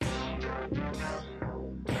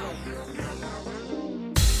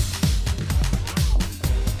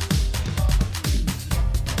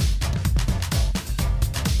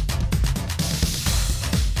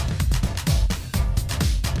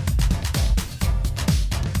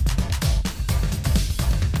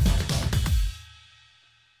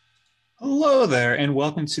Hello there, and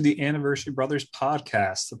welcome to the Anniversary Brothers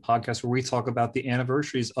podcast, the podcast where we talk about the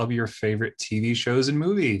anniversaries of your favorite TV shows and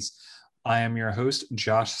movies. I am your host,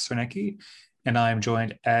 Josh Cernecki, and I am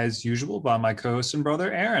joined, as usual, by my co-host and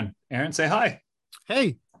brother, Aaron. Aaron, say hi.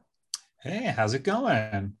 Hey, Hey, how's it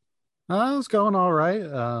going? it's going all right.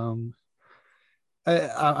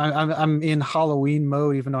 I'm in Halloween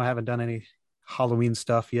mode, even though I haven't done any Halloween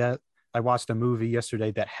stuff yet. I watched a movie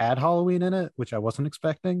yesterday that had Halloween in it, which I wasn't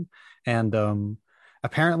expecting, and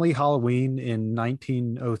apparently Halloween in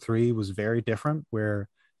 1903 was very different, where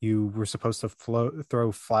you were supposed to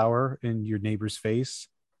throw flour in your neighbor's face.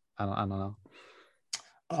 I don't know.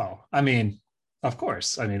 Oh, of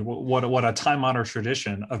course. What a time-honored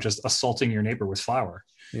tradition of just assaulting your neighbor with flour.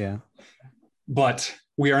 Yeah, But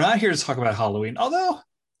we are not here to talk about Halloween, although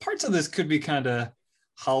parts of this could be kind of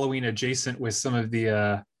Halloween adjacent with some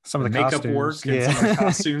the of the makeup work costumes. and some of the Yeah,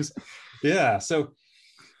 costumes. Yeah. So,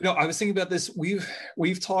 I was thinking about this.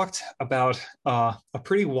 We've talked about a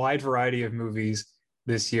pretty wide variety of movies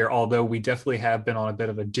this year, although we definitely have been on a bit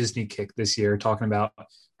of a Disney kick this year, talking about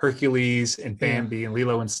Hercules and yeah. Bambi and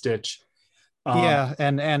Lilo and Stitch, um, Yeah,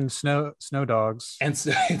 and snow dogs. and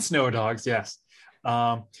Snow Dogs. Yes.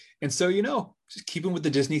 Um, and so, just keeping with the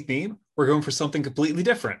Disney theme, we're going for something completely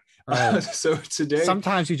different. Right. So today,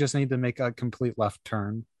 Sometimes you just need to make a complete left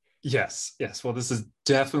turn yes, yes. Well, this is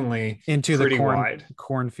definitely into the pretty wide.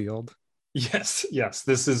 cornfield. Yes, yes.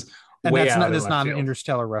 This is And way out in that's left not an field.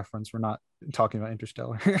 Interstellar reference. We're not talking about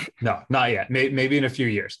Interstellar. No, not yet. Maybe in a few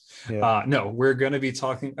years. Yeah. No, we're going to be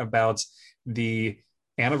talking about the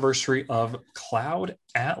anniversary of Cloud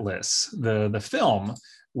Atlas, the film,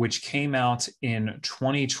 which came out in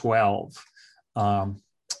 2012, um,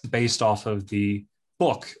 based off of the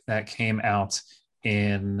book that came out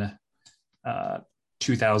in uh,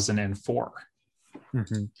 2004.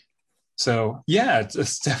 Mm-hmm. So yeah,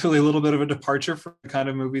 it's definitely a little bit of a departure from the kind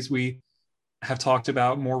of movies we have talked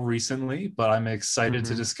about more recently, but I'm excited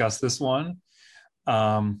to Mm-hmm. discuss this one.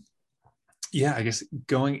 Um, yeah, I guess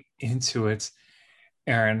going into it,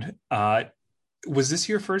 Aaron, was this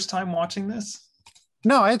your first time watching this?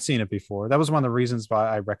 No, I had seen it before. That was one of the reasons why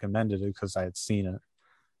I recommended it, because I had seen it.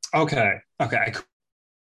 Okay, okay.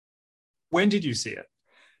 When did you see it?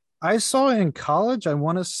 I saw it in college. I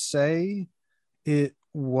want to say it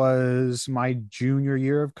was my junior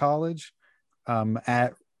year of college,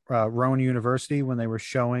 at Rowan University, when they were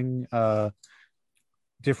showing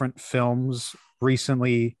different films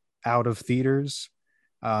recently out of theaters.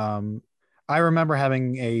 Um, I remember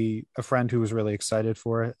having a friend who was really excited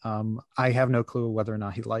for it. I have no clue whether or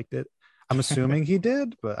not he liked it. I'm assuming he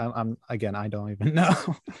did, but I'm again, I don't even know.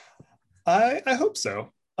 I hope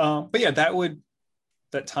so. But yeah,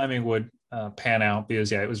 that timing would pan out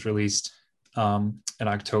because yeah, it was released in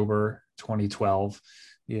October 2012.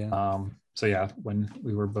 Yeah, So yeah, when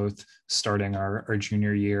we were both starting our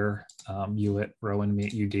junior year, you at Rowan, me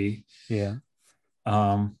at UD. yeah.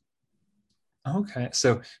 Um, okay,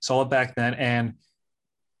 so saw it back then, and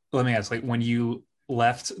let me ask, like when you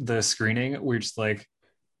left the screening, we're just like,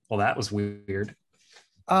 well, that was weird.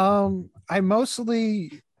 I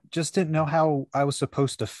mostly just didn't know how I was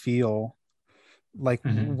supposed to feel. Like,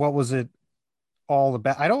 Mm-hmm. what was it all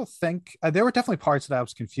about? I don't think there were definitely parts that I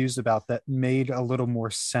was confused about that made a little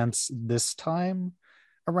more sense this time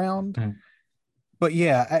around. Mm-hmm. But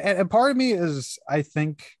yeah, and part of me is, I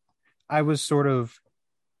think I was sort of,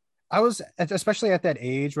 I was especially at that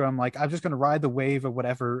age where I'm like, I'm just going to ride the wave of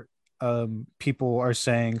whatever people are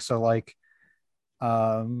saying. So like,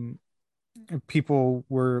 um, people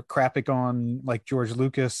were crapping on like George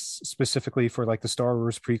Lucas specifically for like the Star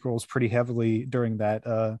Wars prequels pretty heavily during that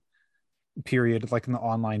period, like in the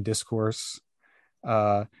online discourse.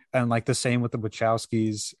 And like the same with the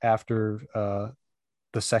Wachowskis after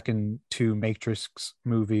the second two Matrix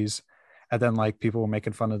movies. And then like people were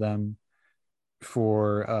making fun of them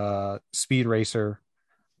for Speed Racer,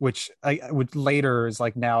 which I would later is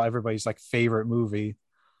like now everybody's like favorite movie.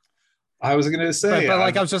 I was gonna But say,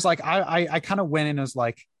 like I was just like I kind of went in as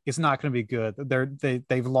like it's not going to be good.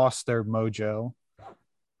 They've lost their mojo.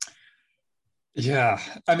 yeah,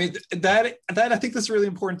 that I think that's really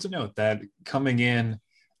important to note that coming in,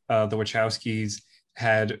 the Wachowskis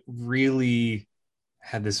had really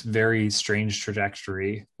had this very strange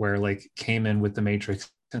trajectory where like came in with the Matrix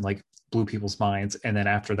and like blew people's minds, and then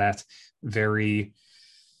after that, very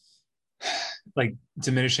like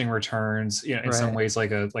diminishing returns, in some Right. ways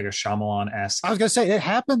like a Shyamalan esque. I was gonna say it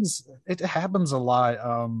happens. It happens a lot.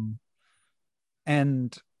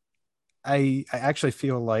 And I actually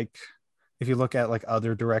feel like if you look at like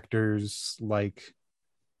other directors like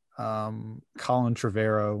Colin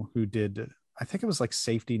Trevorrow, who did I think it was like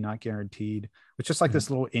Safety Not Guaranteed, which is like Mhm. this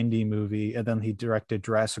little indie movie. And then he directed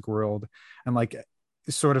Jurassic World, and like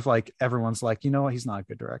sort of like everyone's like, you know what, he's not a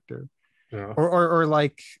good director. Yeah. Or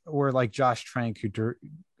like Josh Trank, who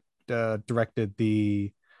directed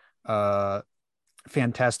the uh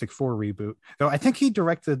Fantastic Four reboot. Though I think he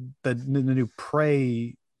directed the new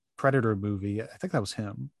Prey Predator movie. I think that was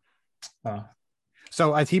him. Uh,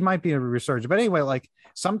 So he might be a resurgence. But anyway, like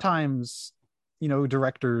sometimes,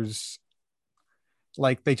 directors,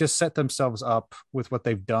 like they just set themselves up with what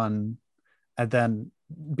they've done, and then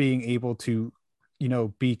being able to,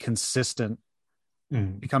 be consistent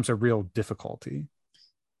mm, becomes a real difficulty.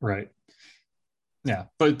 right. Yeah.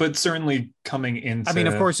 But certainly coming I mean,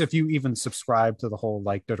 of into, course, if you even subscribe to the whole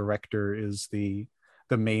like the director is the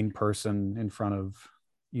main person in front of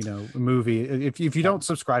a movie. If you yeah. don't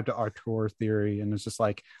subscribe to auteur theory, and it's just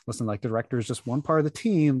like, listen, like the director is just one part of the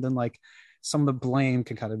team, then like some of the blame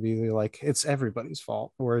can kind of be like it's everybody's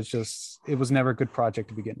fault, or it was never a good project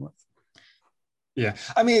to begin with. Yeah.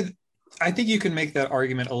 I mean, I think you can make that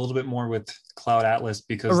argument a little bit more with Cloud Atlas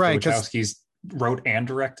because the Right, because Wachowskis wrote and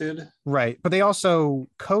directed. right, but they also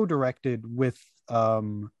co-directed with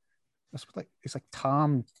that's like it's like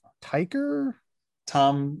Tom Tykwer.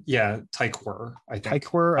 Tom, yeah, Tykwer, I think.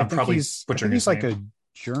 Tykwer. I I'm think probably he's I think butchering he's his like name. a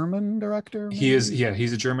German director, He is, maybe. yeah,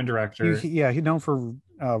 he's a German director. Yeah, he's known for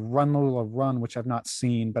Run Lola Run, which I've not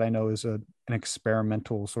seen, but I know is an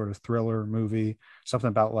experimental sort of thriller movie. Something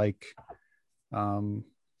about like um,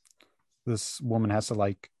 this woman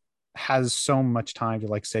has so much time to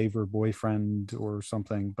like save her boyfriend or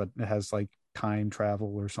something, but it has like time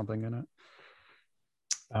travel or something in it.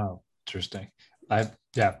 Oh, interesting.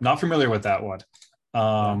 Yeah, not familiar with that one.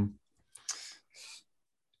 Yeah. Um,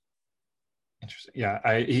 Interesting. Yeah,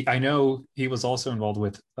 I know he was also involved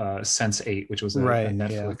with Sense8, which was a Right. Yeah.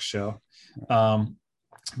 Netflix show. Um,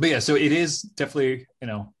 but yeah, so it is definitely,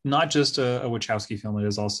 not just a Wachowski film. It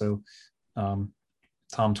is also um,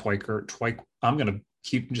 Tom Twyker. I'm gonna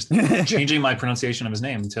keep just changing my pronunciation of his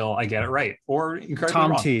name until I get it right, or you correct me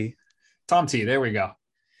Tom wrong. T. Tom T. There we go.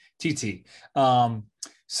 TT.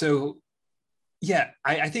 So yeah,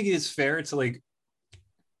 I think it is fair to like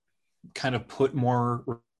kind of put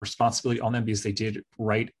more responsibility on them because they did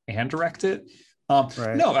write and direct it.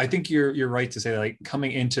 Right. No, I think you're right to say that, like,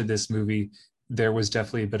 coming into this movie, there was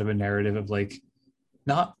definitely a bit of a narrative of like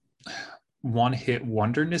not one hit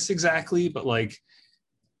wonderness exactly, but like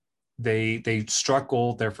they struck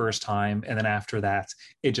gold their first time, and then after that,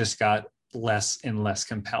 it just got less and less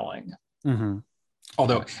compelling. Mm-hmm.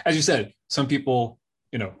 Although, as you said, some people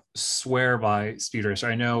swear by Speed Racer.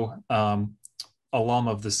 I know alum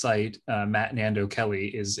of the site, Matt Nando Kelly,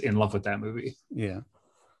 is in love with that movie. Yeah.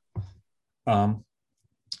 Um,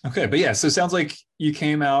 okay, but yeah, so it sounds like you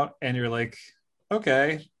came out and you're like,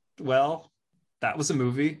 okay, well, that was a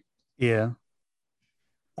movie. Yeah.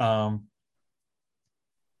 Um,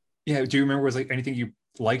 yeah, do you remember, was like anything you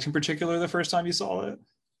liked in particular the first time you saw it?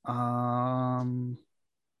 Um,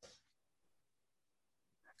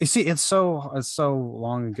 you see, it's so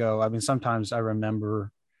long ago. I mean, sometimes I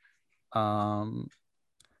remember. Um,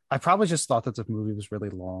 I probably just thought that the movie was really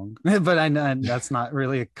long, but I know that's not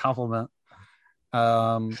really a compliment.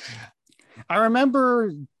 Um, I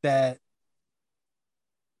remember that.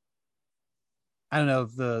 I don't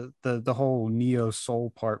know, the whole neo soul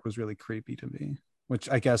part was really creepy to me, which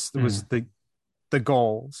I guess was Mm. the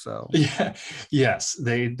goal. So Yeah, yes,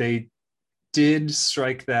 they did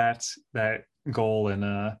strike that goal,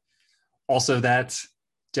 and also that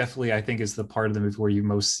definitely I think is the part of the movie where you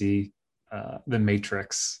most see the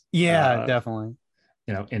Matrix yeah, definitely.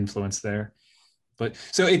 influence there. But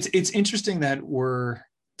so it's interesting that we're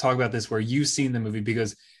talking about this where you've seen the movie,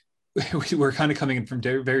 because we're kind of coming in from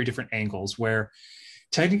very different angles, where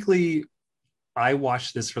technically I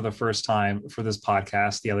watched this for the first time for this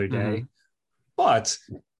podcast the other Mm-hmm. day, but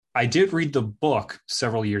I did read the book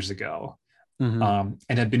several years ago, Mm-hmm.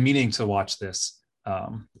 and had been meaning to watch this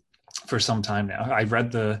for some time now. I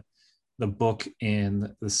read the book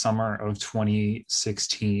in the summer of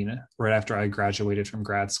 2016, right after I graduated from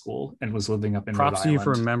grad school and was living up in Rhode Props to you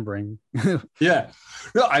for Island. remembering. Yeah,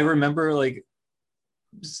 no, I remember like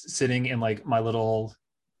sitting in like my little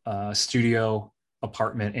studio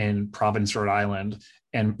apartment in Providence, Rhode Island,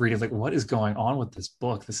 and reading like, what is going on with this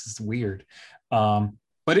book? This is weird,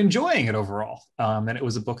 but enjoying it overall. And it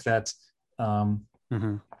was a book that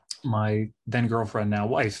Mm-hmm. my then girlfriend, now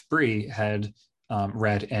wife, Bree, had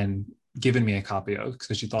read and given me a copy of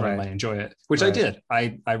because she thought I Right. might enjoy it, which I Right. did.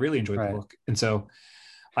 I really enjoyed the Right. book, and so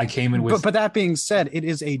I came in But with, but that being said, it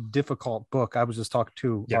is a difficult book. I was just talking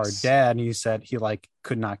to our yes, dad, and he said he like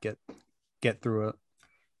could not get through it.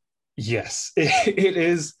 Yes, it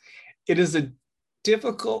is. It is a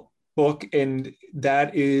difficult book, and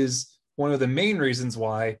that is one of the main reasons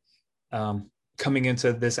why, coming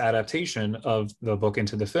into this adaptation of the book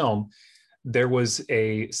into the film, there was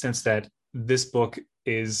a sense that this book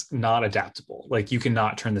is not adaptable. Like you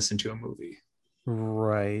cannot turn this into a movie.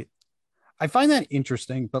 Right. I find that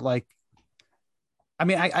interesting, but like, I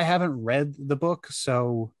mean, I haven't read the book,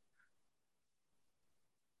 so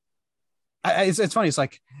it's funny. It's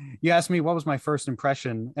like you asked me what was my first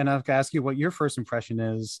impression, and I've got to ask you what your first impression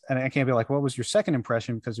is, and I can't be like, what was your second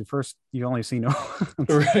impression because your first you only see no.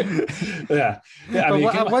 Right? Yeah, yeah. I But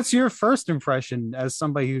mean, what's your first impression as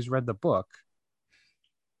somebody who's read the book?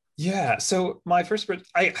 yeah. So my first,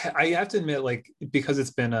 I have to admit, like because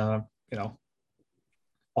it's been you know,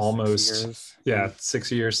 Six almost years. Yeah. yeah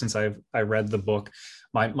 6 years since I read the book.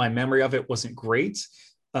 My memory of it wasn't great,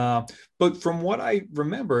 uh, but from what I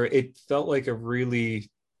remember, it felt like a really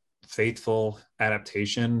faithful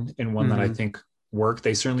adaptation and one that I Mm-hmm. think worked.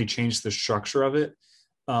 They certainly changed the structure of it,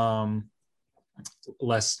 um,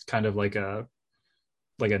 less kind of like a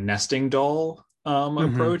nesting doll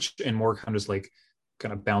Mm-hmm. approach, and more kind of just like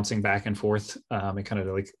kind of bouncing back and forth, and kind of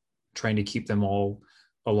like trying to keep them all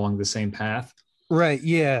along the same path. Right.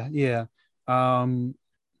 Yeah. Yeah. Um,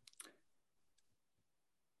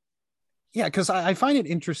 yeah, because I find it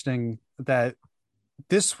interesting that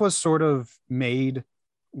this was sort of made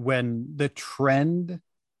when the trend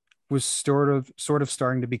was sort of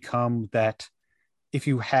starting to become that if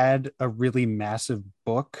you had a really massive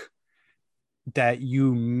book that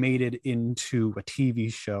you made it into a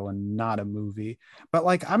TV show and not a movie. But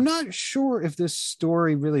like I'm not sure if this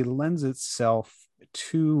story really lends itself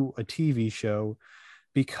to a TV show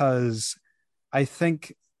because I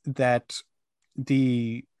think that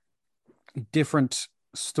the different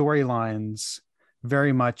storylines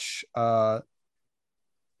very much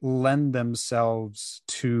lend themselves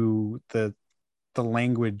to the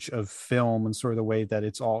language of film and sort of the way that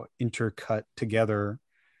it's all intercut together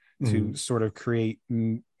to Mm-hmm. sort of create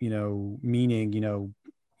meaning,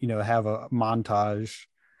 have a montage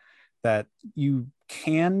that you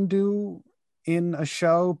can do in a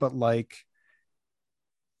show, but like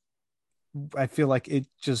I feel like it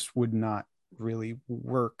just would not really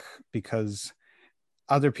work because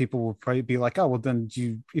other people will probably be like, oh, well, then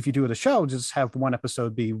if you do it a show, just have one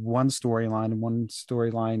episode be one storyline and one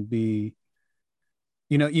storyline be,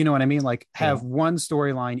 you know what I mean? Like have Yeah. one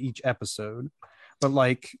storyline each episode, but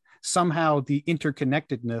like somehow the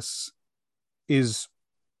interconnectedness is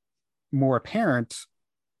more apparent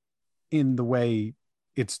in the way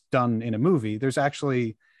it's done in a movie. There's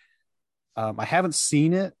actually, I haven't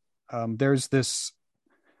seen it. There's this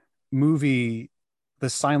movie,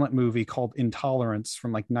 the silent movie called Intolerance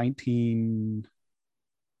from like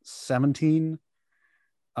 1917,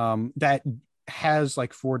 that has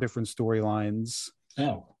like four different storylines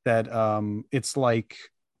Oh. that it's like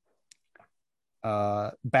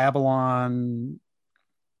Babylon,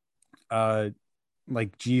 uh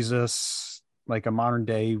like Jesus, like a modern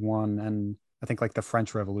day one, and I think like the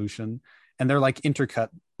French Revolution, and they're like intercut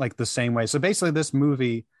like the same way. So basically, this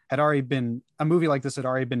movie had already been a movie like this had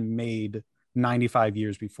already been made 95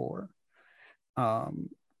 years before, um,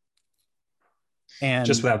 Just and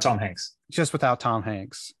without Tom Hanks. just without Tom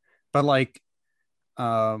Hanks. But like,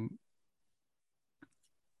 um,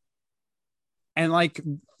 and like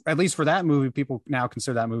at least for that movie, people now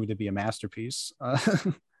consider that movie to be a masterpiece.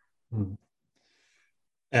 Mm.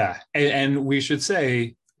 Yeah, and we should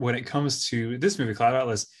say when it comes to this movie, Cloud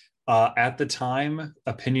Atlas, at the time,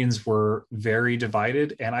 opinions were very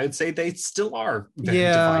divided, and I'd say they still are very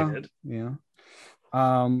Yeah, divided. yeah.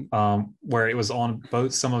 Um, Where it was on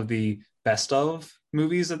both some of the best of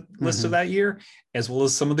movies listed mm-hmm, that year, as well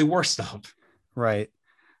as some of the worst of. right.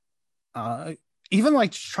 Even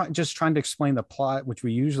like just trying to explain the plot, which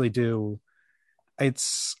we usually do,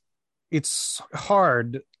 it's it's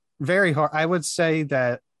hard, very hard. I would say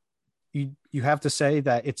that you have to say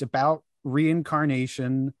that it's about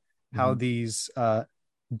reincarnation, how Mhm. these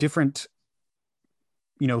different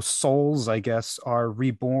souls, I guess, are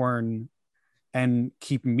reborn and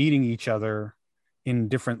keep meeting each other in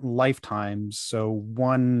different lifetimes. So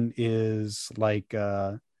one is like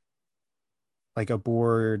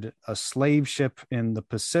aboard a slave ship in the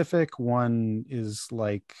Pacific. One is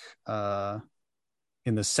like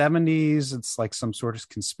in the 70s. It's like some sort of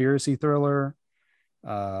conspiracy thriller.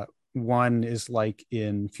 Uh, One is like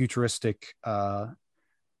in futuristic uh,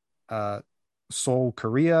 Seoul,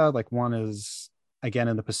 Korea. Like one is again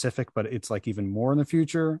in the Pacific, but it's like even more in the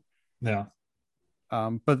future. Yeah.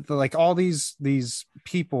 But like all these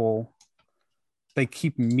people, they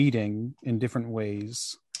keep meeting in different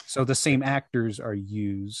ways. So the same actors are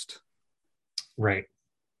used. Right.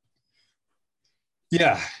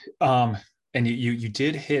 Yeah. Um, and you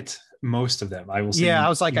did hit most of them. I will say Yeah, I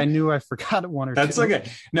was like, I knew I forgot one or that's two.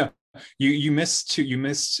 okay. No, you missed two. You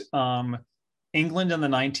missed England in the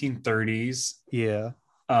 1930s, Yeah,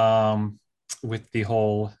 um, with the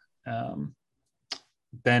whole um,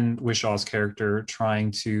 Ben Wishaw's character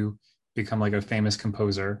trying to become like a famous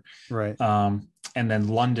composer, right. and then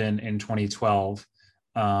London in 2012,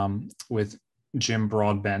 with Jim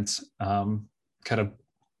Broadbent, kind of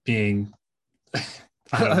being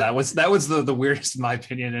I don't know. That was the weirdest in my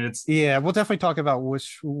opinion, and it's Yeah, we'll definitely talk about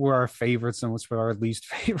which were our favorites and which were our least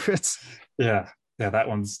favorites. yeah, yeah, that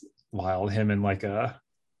one's wild. Him in like a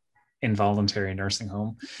involuntary nursing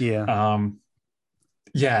home. Yeah. Um,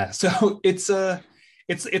 yeah, so it's a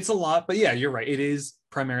lot, but yeah, you're right. It is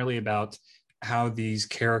primarily about how these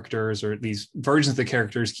characters or these versions of the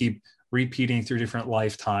characters keep repeating through different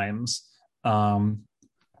lifetimes, um,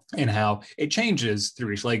 and how it changes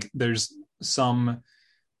through each. Like there's some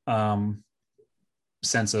um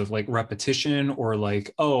sense of like repetition or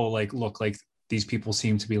like, oh, like look, like these people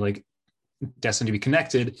seem to be like destined to be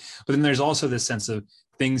connected, but then there's also this sense of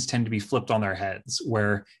things tend to be flipped on their heads,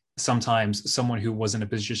 where sometimes someone who was in a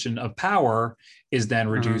position of power is then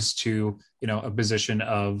Uh-huh. reduced to, a position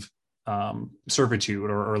of servitude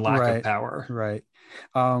or lack of Right. power. Right.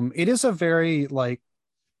 It is a very like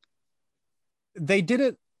they did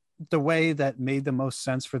it the way that made the most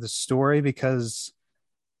sense for the story because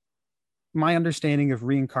my understanding of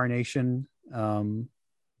reincarnation,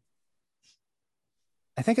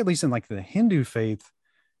 I think at least in like the Hindu faith,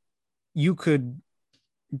 you could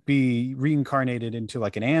be reincarnated into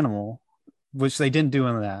like an animal, which they didn't do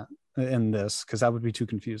in this because that would be too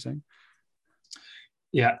confusing.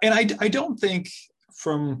 Yeah, and I don't think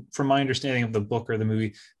from my understanding of the book or the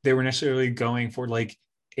movie, they were necessarily going for like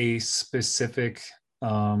a specific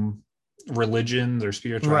um religion or Right.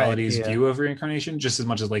 spirituality's Yeah. view of reincarnation, just as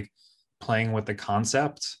much as like playing with the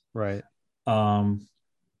concept. Right. Um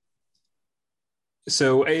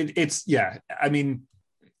so it's yeah, I mean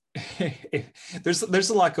there's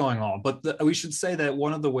a lot going on, but we should say that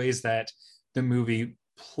one of the ways that the movie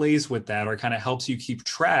plays with that or kind of helps you keep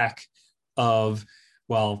track of,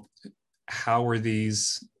 well, how are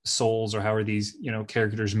these souls or how are these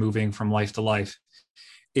characters moving from life to life,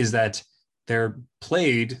 is that they're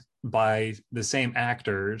played by the same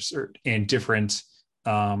actors or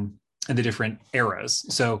um in the different eras.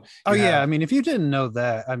 So Oh you yeah, I have mean, if you didn't know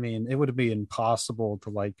that, I mean, it would be impossible to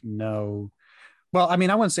like know. Well, I mean,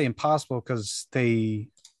 I wouldn't say impossible because they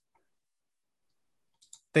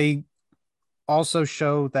also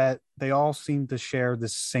show that they all seem to share the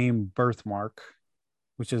same birthmark,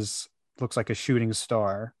 which is looks like a shooting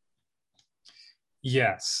star.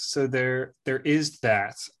 yes, so there is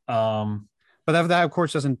that. But that of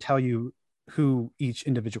course doesn't tell you who each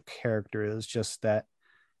individual character is, just that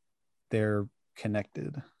they're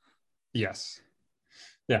connected. Yes,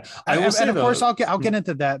 yeah, I will And say of course, though. I'll get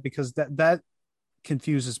into that because that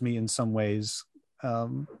confuses me in some ways.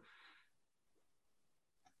 Um,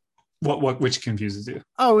 Which confuses you?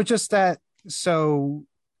 oh, it's just that so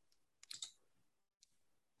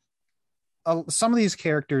some of these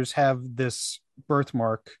characters have this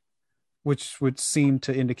birthmark which would seem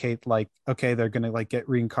to indicate like okay they're gonna like get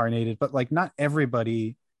reincarnated but like not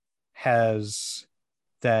everybody has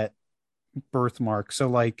that birthmark so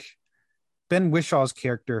like Ben Wishaw's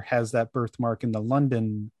character has that birthmark in the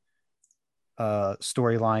London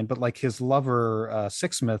storyline but like his lover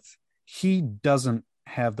Sixsmith he doesn't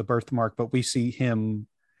have the birthmark but we see him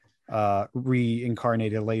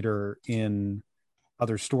reincarnated later in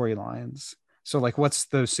other storylines so like what's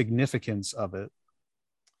the significance of it.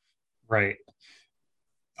 Right.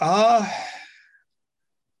 Uh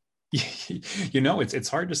it's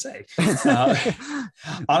hard to say. Uh,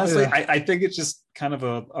 honestly, Yeah. I think it's just kind of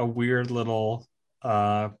a weird little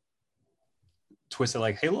uh, twist of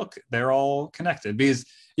like, hey, look, they're all connected. Because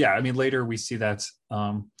yeah, I mean, later we see that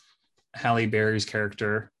Halle Berry's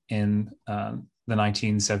character in the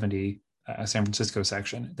 1970 San Francisco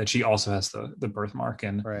section that she also has the birthmark,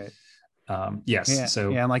 and Right. yes, Yeah, so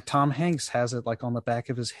yeah, and like Tom Hanks has it like on the back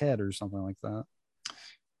of his head or something like that.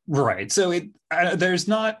 right, so there's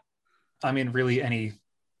not, I mean, really any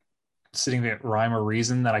sitting there rhyme or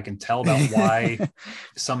reason that I can tell about why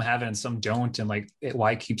some have it and some don't, and like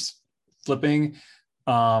why it keeps flipping.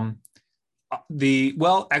 Um, the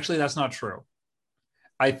well, actually, that's not true.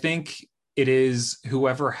 I think it is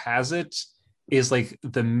whoever has it is like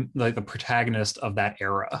the protagonist of that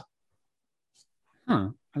era. Huh.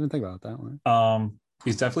 I didn't think about it that way.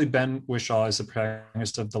 He's definitely Ben Whishaw is the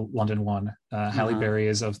protagonist of the London one. Halle Uh-huh. Berry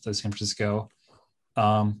is of the San Francisco.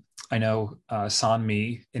 I know San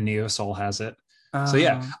Mi in Neo Soul has it. So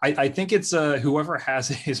yeah, Uh, I think it's whoever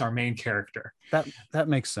has it is our main character. that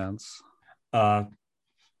makes sense. Uh,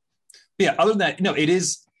 yeah, other than that, no, it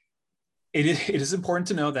is important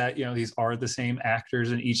to know that these are the same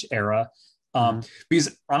actors in each era. Uh-huh.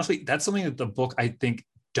 Because honestly, that's something that the book I think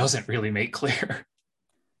doesn't really make clear.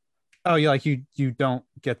 Oh, yeah, like you don't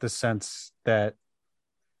get the sense that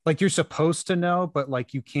like you're supposed to know, but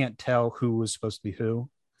like you can't tell who was supposed to be who.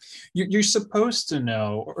 You're supposed to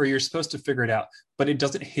know, or you're supposed to figure it out, but it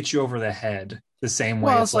doesn't hit you over the head the same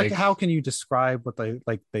way. Well, It's it's like like, how can you describe what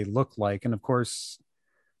they look like? And of course,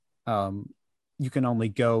 um, you can only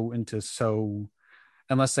go into so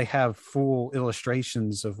unless they have full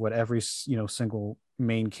illustrations of what every single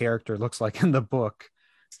main character looks like in the book,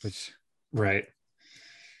 which right.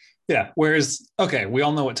 Yeah. Whereas, okay, we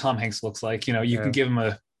all know what Tom Hanks looks like. You can yeah, give him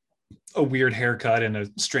a weird haircut and a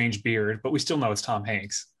strange beard, but we still know it's Tom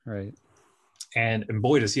Hanks. right, And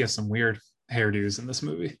boy, does he have some weird hairdos in this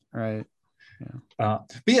movie. right, yeah,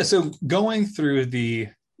 But yeah, so going through the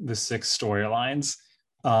six storylines,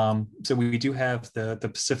 so we do have the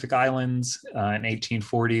Pacific Islands in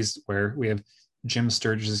 1840s, where we have Jim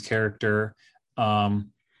Sturgis's character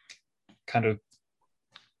kind of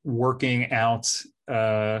working out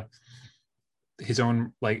his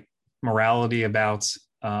own like morality about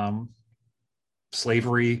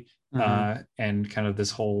slavery mm-hmm. and kind of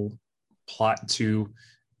this whole plot to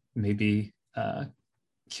maybe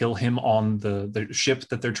kill him on the ship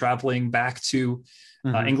that they're traveling back to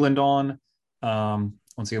Mm-hmm. England on.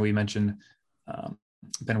 Once again, we mentioned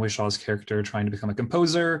Ben Wishaw's character trying to become a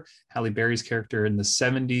composer, Halle Berry's character in the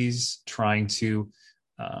 70s trying to,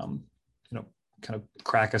 kind of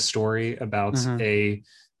crack a story about Mm-hmm. a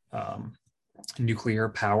nuclear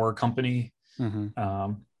power company.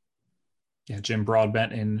 Mm-hmm. Yeah, Jim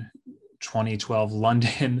Broadbent in 2012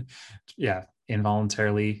 London, yeah,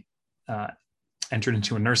 involuntarily entered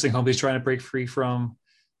into a nursing home he's trying to break free from.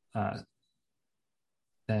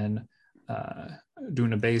 Then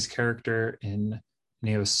Duna Bay's character in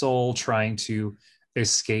Neo Soul trying to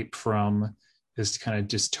escape from this kind of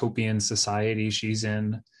dystopian society she's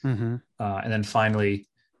in. Mm-hmm. And then finally,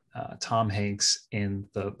 Tom Hanks in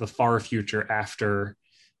the far future after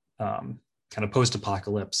kind of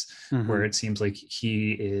post-apocalypse, Mm-hmm. where it seems like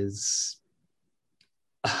he is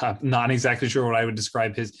not exactly sure what I would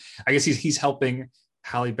describe his. I guess he's helping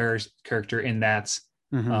Halle Berry's character in that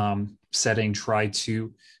Mm-hmm. setting try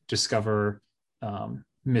to discover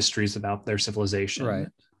mysteries about their Right,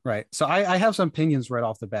 civilization. right. So I have some opinions right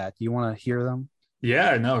off the bat. Do you want to hear them?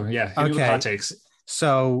 Yeah, no, yeah. Hit me with hot Okay, takes.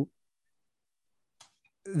 so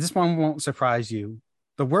this one won't surprise you.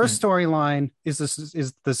 The worst storyline is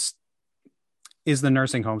the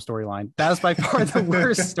nursing home storyline. That is by far the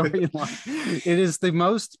worst storyline. It is the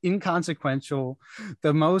most inconsequential,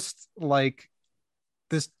 the most like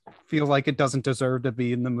this feels like it doesn't deserve to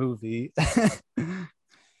be in the movie.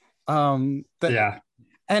 Yeah.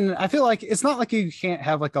 And I feel like it's not like you can't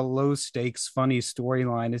have like a low stakes funny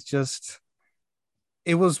storyline. It's just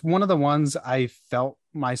it was one of the ones I felt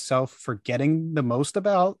myself forgetting the most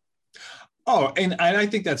about. Oh, and I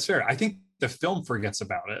think that's fair. I think the film forgets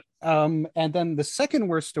about it. And then the second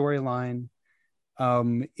worst storyline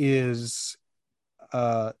is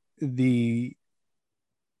uh, the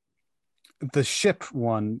ship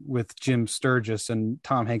one with Jim Sturgis and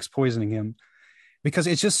Tom Hanks poisoning him because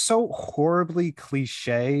it's just so horribly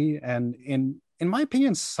cliche and in my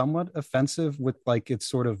opinion somewhat offensive with like its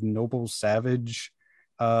sort of noble savage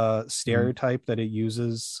Mm. stereotype that it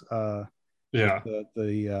uses with Yeah.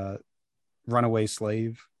 the runaway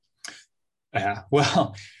slave. Yeah.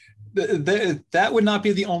 Well, that would not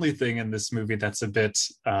be the only thing in this movie that's a bit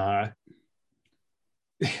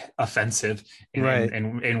offensive Right.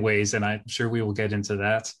 in ways, and I'm sure we will get into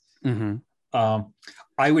that. Mm-hmm. Um,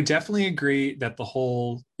 I would definitely agree that the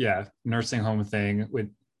whole nursing home thing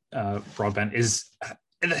with Broadbent is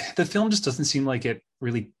the film just doesn't seem like it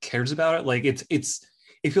really cares about it. Like it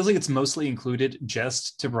feels like it's mostly included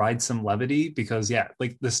just to provide some levity because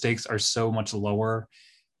like the stakes are so much lower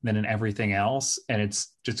than in everything else, and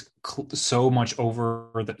it's just so much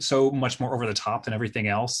so much more over the top than everything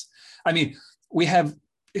else. I mean, we have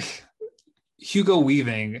Hugo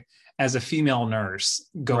Weaving as a female nurse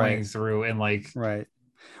going Right. through and like Right.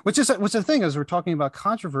 Which the thing is we're talking about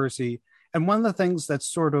controversy, and one of the things that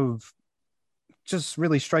sort of just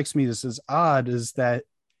really strikes me as odd is that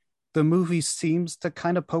the movie seems to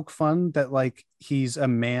kind of poke fun that like he's a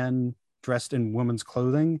man dressed in woman's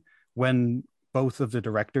clothing when both of the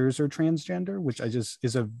directors are transgender, which I just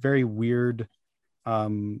is a very weird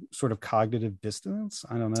sort of cognitive dissonance.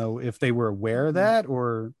 I don't know if they were aware of that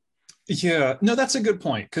or Yeah, no, that's a good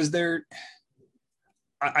point because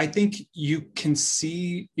I think you can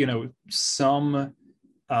see, some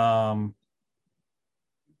um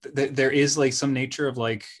there is like some nature of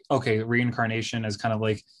like, okay, reincarnation is kind of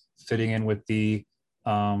like fitting in with the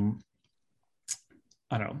um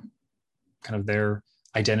I don't know, kind of their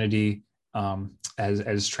identity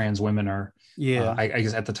as trans women are. yeah, I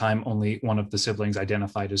guess at the time only one of the siblings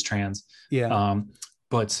identified as trans. yeah.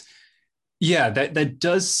 But yeah, that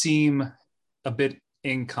does seem a bit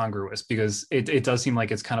incongruous because it does seem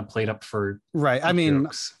like it's kind of played up for Right.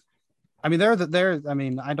 jokes. They're I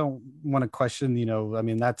mean, I don't want to question, I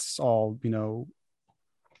mean, that's all,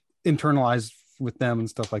 internalized with them and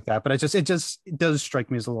stuff like that. But it does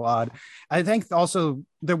strike me as a little odd. I think also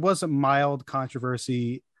there was a mild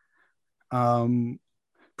controversy, um,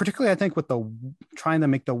 particularly I think with the trying to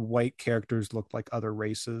make the white characters look like other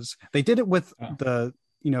races. They did it with Oh, the,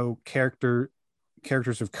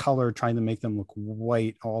 characters of color, trying to make them look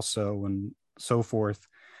white also and so forth.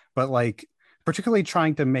 But like particularly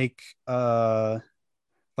trying to make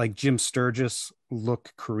like Jim Sturgis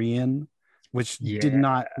look Korean, which did yeah.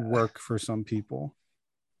 not work for some people.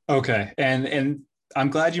 Okay. And I'm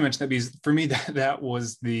glad you mentioned that because for me that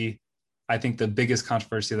was I think the biggest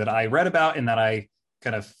controversy that I read about and that I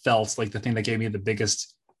kind of felt like the thing that gave me the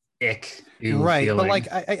biggest ick you Right, but like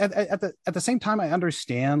feeling. at the same time, I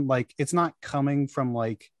understand like it's not coming from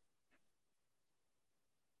like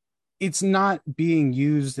it's not being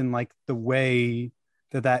used in like the way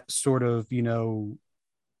that sort of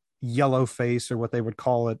yellow face or what they would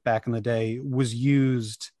call it back in the day was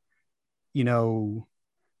used, you know,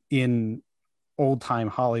 in old time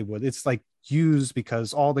Hollywood. It's like used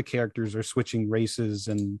because all the characters are switching races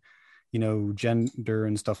and gender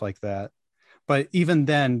and stuff like that. But even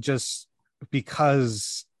then, just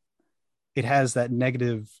because it has that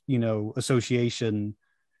negative, association,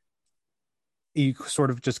 you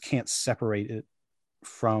sort of just can't separate it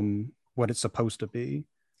from what it's supposed to be.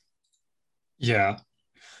 Yeah.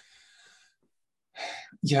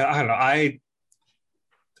 Yeah, I don't know.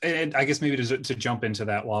 I guess maybe to jump into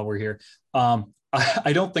that while we're here.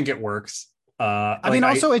 I don't think it works. I mean,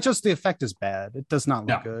 also, it just the effect is bad. It does not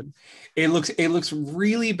look No, good. it looks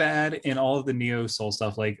really bad in all of the Neo Soul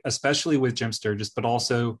stuff, like especially with Jim Sturgis, but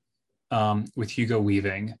also with Hugo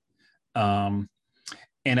Weaving. Um,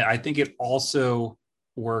 and I think it also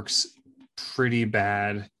works pretty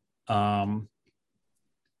bad um,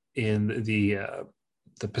 in the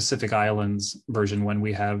Pacific Islands version when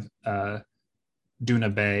we have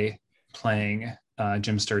Duna Bay playing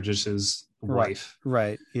Jim Sturgis's Right, wife.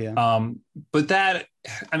 right, yeah, Um, but that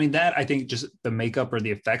I think just the makeup or the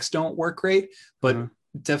effects don't work great, but uh-huh.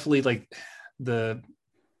 definitely like the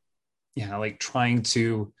like trying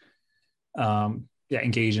to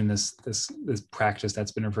engage in this practice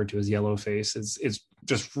that's been referred to as yellow face is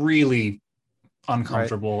just really Right,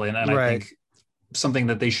 uncomfortable and I right, think something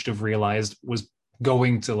that they should have realized was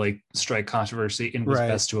going to like strike controversy and was right,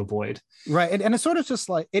 best to avoid. right. And it's sort of just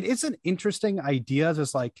like it is an interesting idea.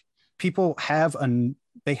 Just like people have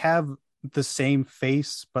they have the same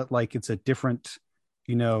face, but like it's a different,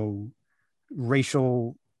 you know,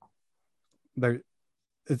 racial. There,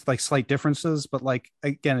 it's like slight differences, but like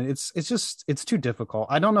again, it's just it's too difficult.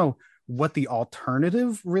 I don't know what the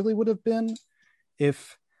alternative really would have been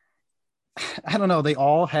if I don't know. They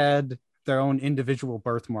all had their own individual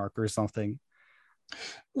birthmark or something.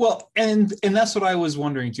 Well, and that's what I was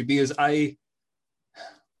wondering too, because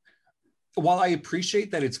while I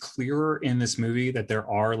appreciate that it's clearer in this movie that there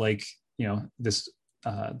are like, this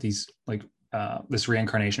these like this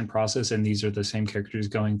reincarnation process and these are the same characters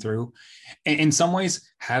going through. And in some ways,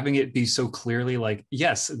 having it be so clearly like,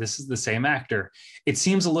 yes, this is the same actor, it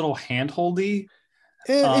seems a little handholdy.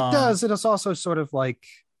 It Um, does. It is also sort of like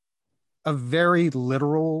a very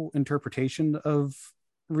literal interpretation of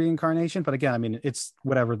reincarnation. But again, I mean, it's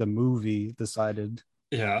whatever the movie decided.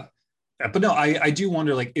 yeah. But no, I do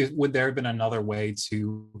wonder like would there have been another way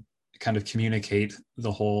to kind of communicate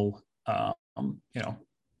the whole you know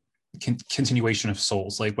continuation of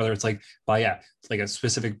souls, like whether it's like by like a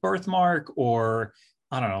specific birthmark or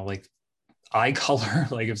I don't know, like eye color,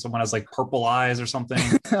 like if someone has like purple eyes or something.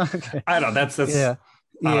 Okay. I don't know. That's Yeah.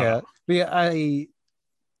 I don't know. Yeah. But yeah, I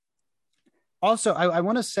also I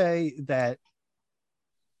want to say that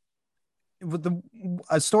with the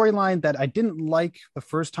a storyline that I didn't like the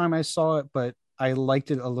first time I saw it, but I liked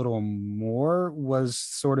it a little more was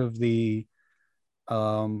sort of the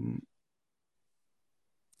um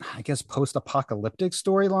I guess, post-apocalyptic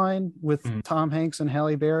storyline with Mm, Tom Hanks and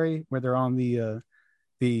Halle Berry, where they're on the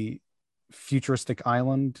futuristic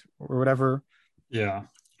island or whatever. yeah.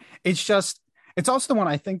 It's just, it's also the one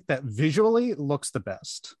I think that visually looks the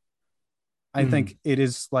best. I Mm, think it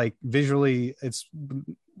is like visually, it's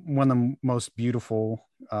one of the most beautiful,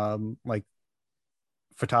 like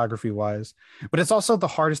photography wise, but it's also the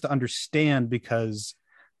hardest to understand because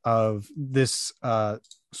of this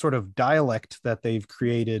sort of dialect that they've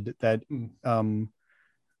created that mm. um,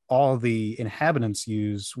 all the inhabitants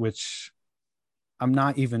use, which I'm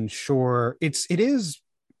not even sure. It is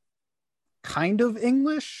kind of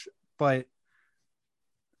English, but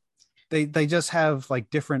they just have like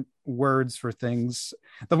different words for things.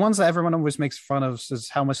 The ones that everyone always makes fun of is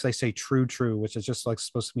how much they say true true, which is just like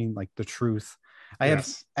supposed to mean like the truth. I had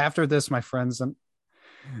Yes. after this, my friends and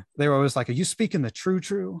they were always like, "Are you speaking the true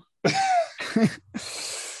true?"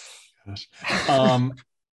 Gosh. Um,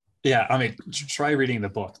 yeah, I mean, try reading the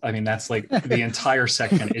book. I mean, that's like the entire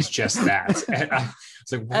section is just that. And I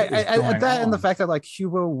was like, what is going That and the on? fact that like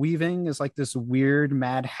Hugo Weaving is like this weird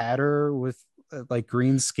Mad Hatter with like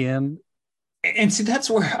green skin. And see, that's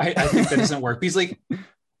where I think that doesn't work because, like,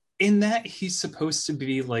 in that he's supposed to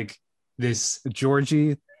be like this,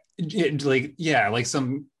 Georgie. like, yeah, like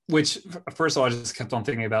some, which first of all, I just kept on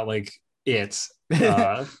thinking about like it.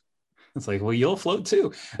 Uh, it's like, well, you'll float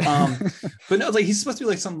too. But no, like he's supposed to be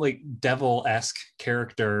like some like devil-esque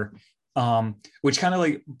character, which kind of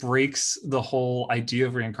like breaks the whole idea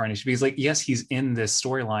of reincarnation. Because like, yes, he's in this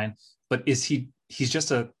storyline, but he's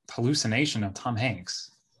just a hallucination of Tom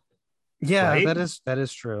Hanks, Yeah, right? that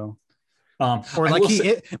is true. Or I like will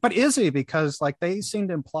say, but is he? Because like they seem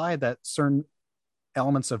to imply that certain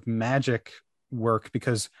elements of magic work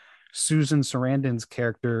because Susan Sarandon's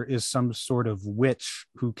character is some sort of witch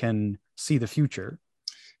who can see the future.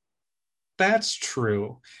 that's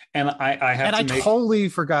true. And I have And I to make, totally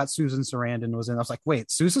forgot Susan Sarandon was in. I was like, wait,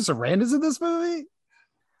 Susan Sarandon's in this movie?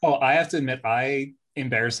 oh, I have to admit, I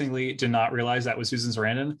embarrassingly did not realize that was Susan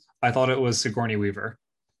Sarandon. I thought it was Sigourney Weaver.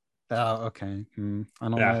 Oh, okay. I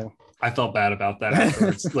don't Yeah, know. I felt bad about that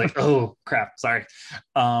afterwards. Like, oh crap, sorry.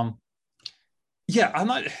 Um, yeah, I'm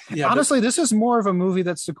not. Yeah, but Honestly, this is more of a movie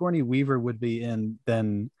that Sigourney Weaver would be in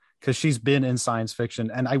than because she's been in science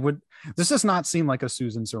fiction. And I would, this does not seem like a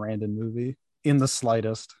Susan Sarandon movie in the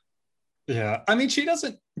slightest. yeah, I mean, she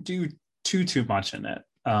doesn't do too much in it.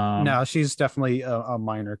 No, she's definitely a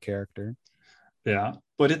minor character. Yeah,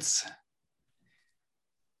 but it's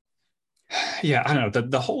yeah, I don't know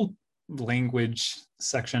the whole language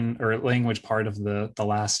section or language part of the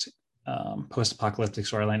last post-apocalyptic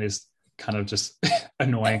storyline is kind of just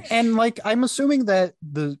annoying. And like, I'm assuming that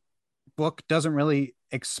the book doesn't really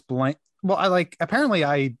explain. Well, I like, apparently,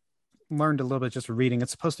 I learned a little bit just reading.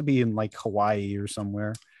 It's supposed to be in like Hawaii or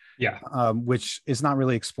somewhere, Yeah, which is not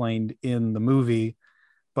really explained in the movie.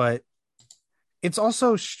 But it's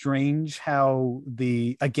also strange how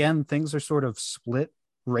again, things are sort of split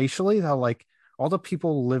racially, how like all the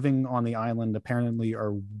people living on the island apparently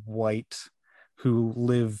are white who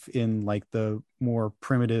live in like the more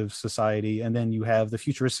primitive society, and then you have the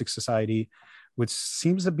futuristic society which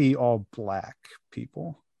seems to be all black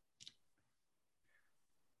people.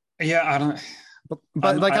 yeah, I don't.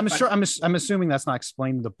 But like, I'm I sure I'm assuming that's not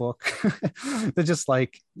explained in the book. They're just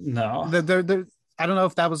like no. they're I don't know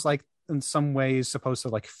if that was like in some ways supposed to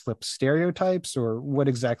like flip stereotypes or what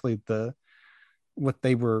exactly what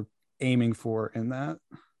they were aiming for in that.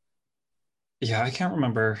 Yeah, I can't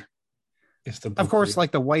remember if the Of book course,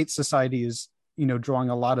 like the white society is, drawing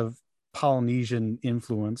a lot of Polynesian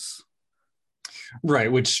influence.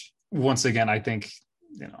 right, which once again, I think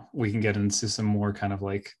we can get into some more kind of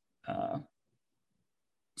like uh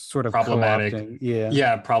Sort of problematic, co-opting. Yeah.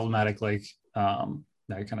 yeah, problematic like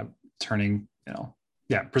that kind of turning,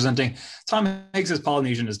 yeah, presenting Tom Hanks as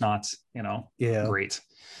Polynesian is not, Yeah. great.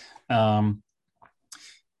 Um,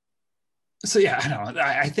 so yeah, I don't know.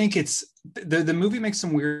 I think it's the movie makes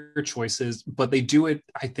some weird choices, but they do it,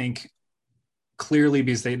 I think, clearly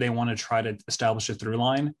because they want to try to establish a through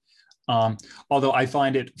line. Um, Although I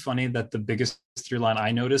find it funny that the biggest through line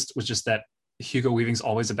I noticed was just that Hugo Weaving's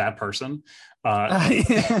always a bad person, no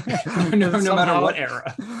matter somehow what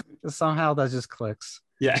era. somehow that just clicks.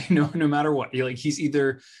 Yeah, no matter what. Like he's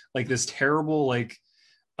either like this terrible like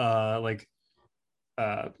uh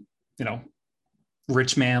you know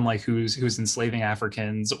rich man like who's enslaving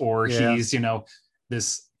Africans, or Yeah. he's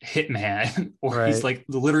this hitman, or he's Right. like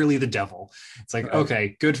literally the devil. It's like, Right.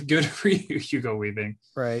 okay, good for you, Hugo Weaving.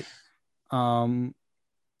 Right. um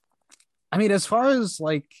I mean, as far as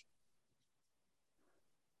like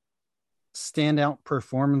standout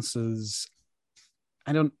performances,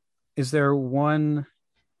 I don't. Is there one?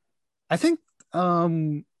 I think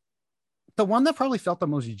the one that probably felt the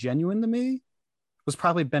most genuine to me was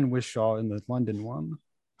probably Ben Whishaw in the London one.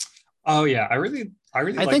 Oh yeah, I really I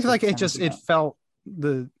liked think his like performance in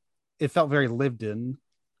that. it felt very lived in.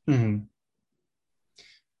 Mhm.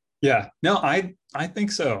 Yeah, no, I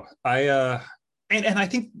think so. And I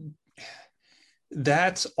think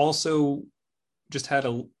that's also just had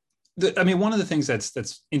I mean, one of the things that's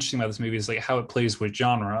interesting about this movie is like how it plays with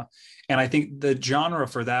genre, and I think the genre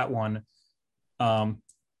for that one, um,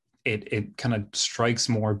 it kind of strikes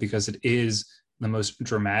more because it is the most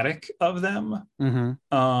dramatic of them.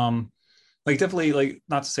 Mm-hmm. Like definitely, like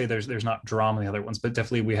not to say there's not drama in the other ones, but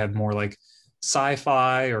definitely we have more like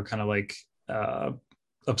sci-fi or kind of like uh,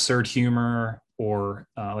 absurd humor or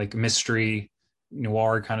like mystery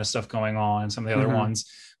noir kind of stuff going on. Some of the other Mm-hmm. ones,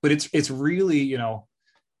 but it's really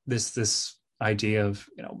this idea of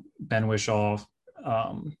Ben Whishaw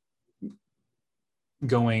um,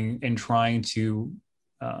 going and trying to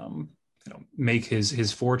make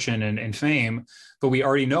his fortune and fame, but we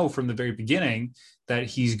already know from the very beginning that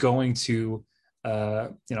he's going to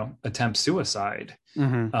attempt suicide,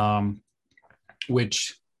 Mm-hmm.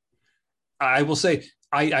 which I will say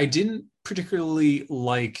I didn't particularly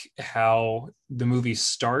like how the movie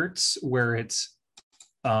starts, where it's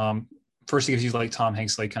first it gives you like Tom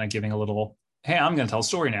Hanks like kind of giving a little, hey, I'm going to tell a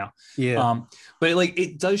story now. Yeah. But like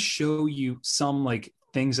it does show you some like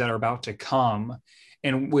things that are about to come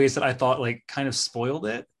in ways that I thought like kind of spoiled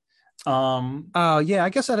it. Yeah, I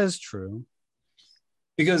guess that is true.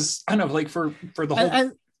 Because I don't know, like for the whole,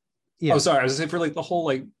 And oh yeah. sorry, I was gonna say for like the whole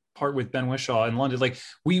like part with Ben Whishaw in London, like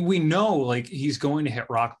we know like he's going to hit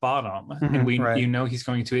rock bottom, and Mm-hmm. Right. he's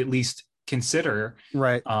going to at least consider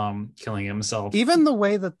Right. killing himself. Even the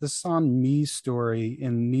way that the San Mi story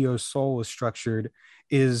in Neo Soul is structured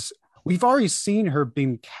is we've already seen her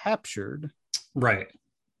being captured. Right.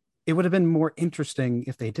 It would have been more interesting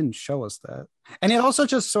if they didn't show us that. And it also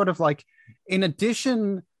just sort of like, in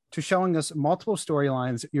addition to showing us multiple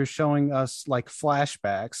storylines, you're showing us like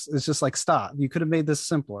flashbacks. It's just like, stop. You could have made this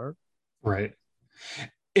simpler. Right.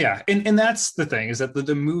 Yeah, and that's the thing, is that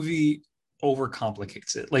the movie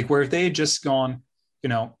overcomplicates it. Like where if they had just gone,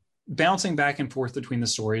 bouncing back and forth between the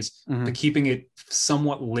stories, Mm-hmm. but keeping it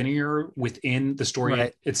somewhat linear within the story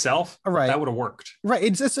Right. itself, All right. that would have worked. Right.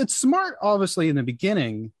 It's smart, obviously, in the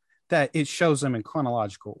beginning that it shows them in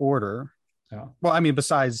chronological order. Yeah. Well, I mean,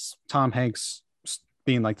 besides Tom Hanks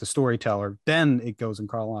being like the storyteller, then it goes in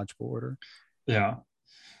chronological order, Yeah.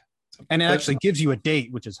 and it But actually gives you a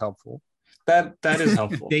date, which is helpful. that is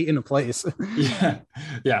helpful. Date in a place. Yeah.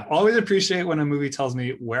 Yeah. Always appreciate when a movie tells me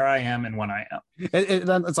where I am and when I am.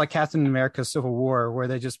 It's like Captain America: Civil War, where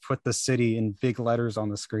they just put the city in big letters on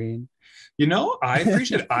the screen. I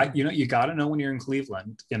appreciate it. You got to know when you're in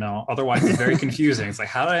Cleveland, otherwise it's very confusing. It's like,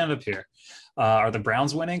 how did I end up here? Are the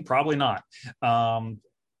Browns winning? Probably not.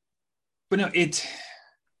 But no,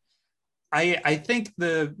 I think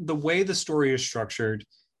the way the story is structured,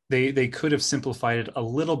 they could have simplified it a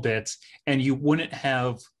little bit, and you wouldn't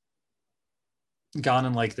have gone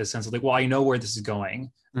in like this sense of like, well, I know where this is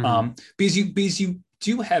going, Mm-hmm. because you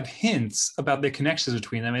do have hints about the connections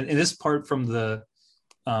between them, and this part from the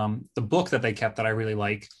book that they kept that I really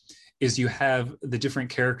like is you have the different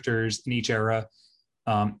characters in each era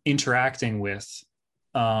interacting with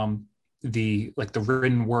the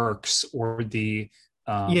written works or the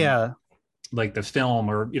Yeah, like the film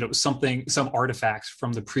or some artifacts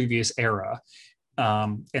from the previous era,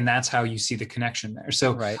 and that's how you see the connection there.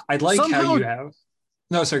 So right. I like how Somehow you have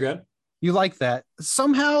no, so good. you like that.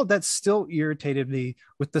 Somehow that still irritated me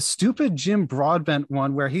with the stupid Jim Broadbent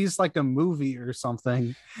one where he's like a movie or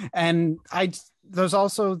something. And there's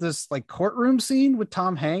also this like courtroom scene with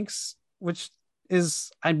Tom Hanks, which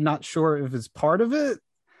is, I'm not sure if it's part of it,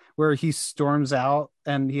 where he storms out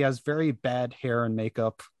and he has very bad hair and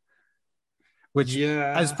makeup, which is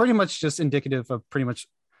Yeah. pretty much just indicative of pretty much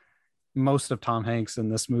most of Tom Hanks in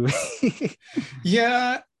this movie.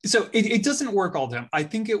 Yeah, so it doesn't work all the time. I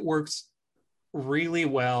think it works really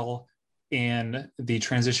well in the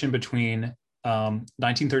transition between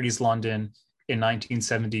 1930s London and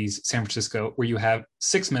 1970s San Francisco, where you have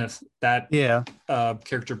Sixsmith, that Yeah,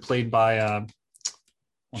 character played by what's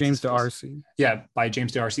his James face? D'Arcy. Yeah, by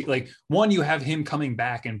James D'Arcy. Like one, you have him coming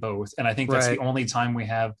back in both, and I think that's the Right. only time we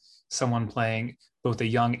have someone playing both a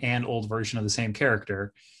young and old version of the same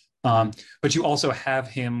character. Mm-hmm. But you also have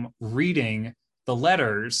him reading the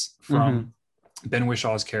letters Mm-hmm. from Ben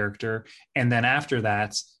Wishaw's character, and then after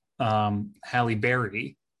that, Halle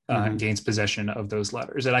Berry Mm-hmm. gains possession of those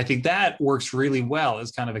letters, and I think that works really well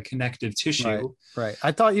as kind of a connective Right. tissue. Right.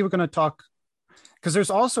 I thought you were going to talk because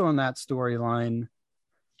there's also in that storyline,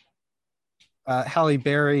 Halle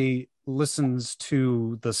Berry listens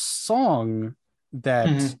to the song that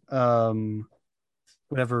Mhm.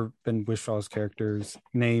 whatever Ben Wishaw's character's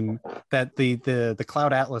name, that the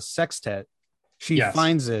Cloud Atlas Sextet, she Yes.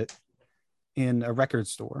 finds it in a record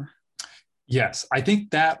store. Yes. I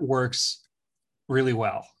think that works really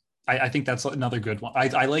well. I think that's another good one.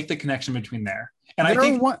 I like the connection between there. And I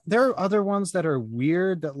think There are other ones that are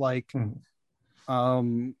weird that like mm,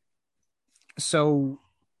 um so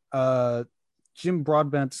uh Jim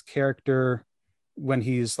Broadbent's character, when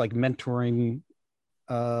he's like mentoring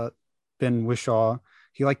uh Ben Wishaw,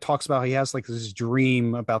 he like talks about he has like this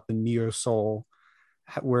dream about the Neo Soul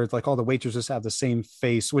where like all the waitresses have the same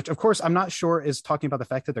face, which of course I'm not sure is talking about the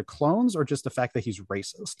fact that they're clones or just the fact that he's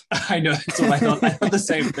racist. I know that's what I thought. I thought the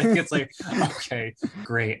same thing. It's like, okay,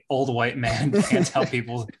 great. Old white man can't tell,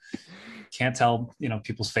 people's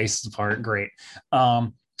faces apart. Great.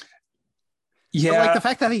 Um, But like the yeah,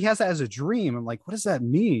 fact that he has that as a dream, I'm like, what does that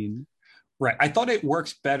mean? right. I thought it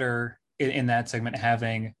works better in that segment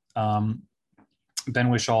having Ben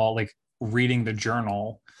Whishaw like reading the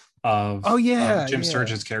journal Oh of yeah, Jim yeah.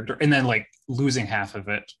 Sturgeon's character and then like losing half of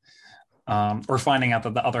it, or finding out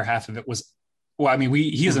that the other half of it was, well, I mean,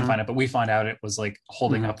 he doesn't Mm-hmm. find it, but we find out it was like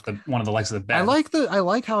holding Mm-hmm. up the one of the legs of the bed. I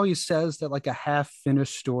like how he says that like a half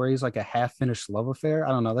finished story is like a half finished love affair. I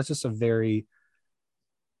don't know. That's just a very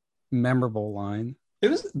memorable line.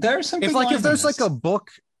 There's some If good like if lines in there's like a this.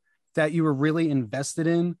 book that you were really invested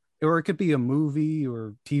in, or it could be a movie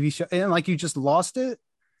or TV show, and like you just lost it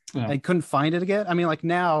Yeah. and couldn't find it again. I mean, like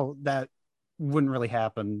now that wouldn't really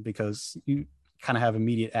happen because you kind of have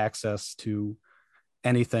immediate access to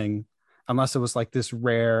anything, unless it was like this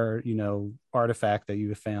rare, artifact that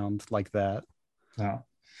you found like that. No.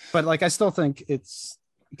 But like, I still think it's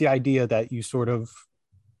the idea that you sort of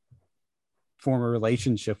form a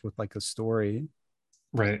relationship with like a story.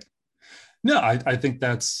 Right. No, I think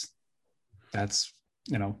that's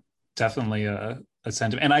definitely a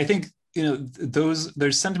sentiment, and I think those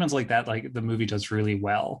there's sentiments like that like the movie does really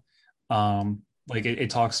well. Like it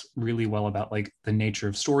talks really well about like the nature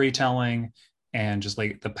of storytelling and just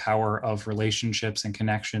like the power of relationships and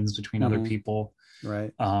connections between other Mm-hmm. people.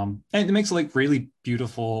 Right. And it makes like really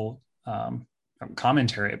beautiful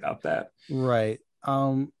commentary about that. Right.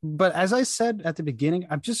 But as I said at the beginning,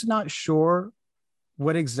 I'm just not sure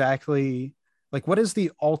what exactly, like, what is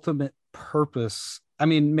the ultimate purpose? I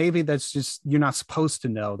mean, maybe that's just, you're not supposed to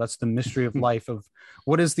know. That's the mystery of life of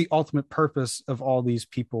what is the ultimate purpose of all these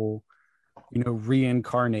people,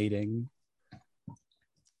 reincarnating,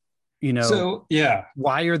 you know, So yeah.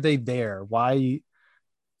 why are they there? Why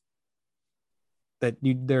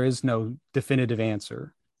there is no definitive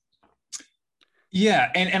answer.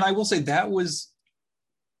 Yeah, and I will say that was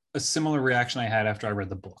a similar reaction I had after I read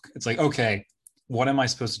the book. It's like, okay, what am I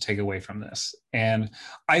supposed to take away from this? And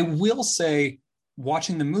I will say,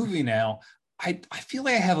 watching the movie now, I feel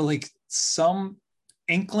like I have like some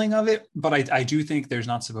inkling of it, but I do think there's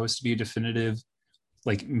not supposed to be a definitive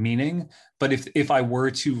like meaning. But if I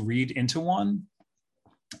were to read into one,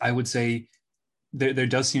 I would say there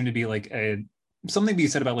does seem to be like a something to be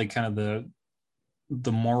said about like kind of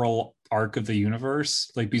the moral arc of the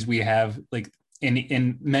universe, like because we have like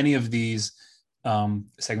in many of these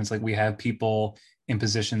segments, like we have people in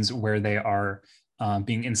positions where they are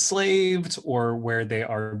being enslaved or where they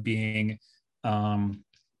are being um,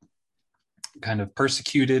 kind of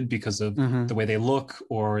persecuted because of Mm-hmm. the way they look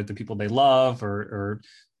or the people they love or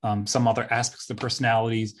some other aspects of their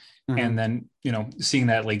personalities. Mm-hmm. And then seeing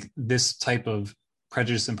that like this type of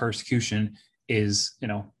prejudice and persecution is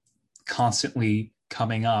constantly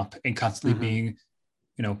coming up and constantly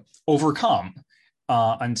Mm-hmm. being overcome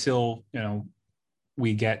until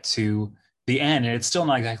we get to the end, and it's still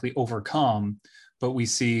not exactly overcome, but we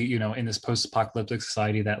see in this post-apocalyptic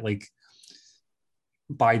society that like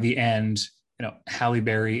by the end Halle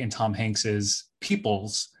Berry and Tom Hanks's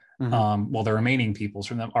peoples, Mm-hmm. well, the remaining peoples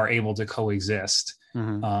from them are able to coexist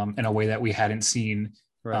Mm-hmm. in a way that we hadn't seen.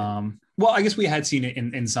 Right. Well, I guess we had seen it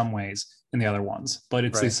in some ways in the other ones, but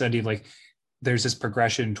it's Right. this idea of like there's this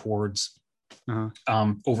progression towards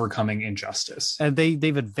Uh-huh. overcoming injustice. And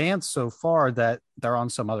they've advanced so far that they're on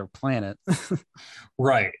some other planet,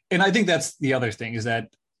 Right. And I think that's the other thing is that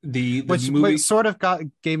the which movie. sort of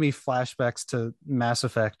gave me flashbacks to Mass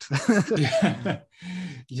Effect. Yeah.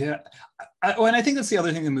 Yeah. And I think that's the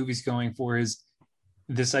other thing the movie's going for is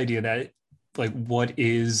this idea that like what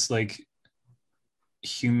is like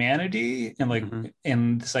humanity and like Mm-hmm.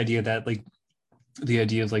 and this idea that like the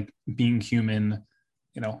idea of like being human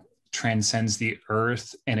transcends the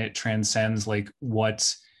earth and it transcends like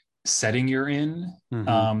what setting you're in,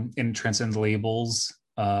 Mm-hmm. and transcend labels,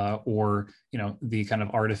 or the kind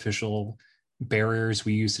of artificial barriers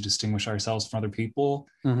we use to distinguish ourselves from other people.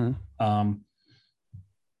 Mm-hmm. Um,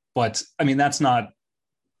 but I mean, that's not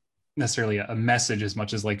necessarily a message as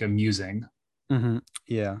much as like a musing. Mm-hmm.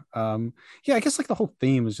 Yeah. Yeah, I guess like the whole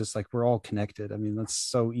theme is just like we're all connected. I mean, that's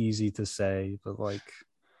so easy to say, but like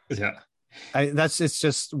Yeah. it's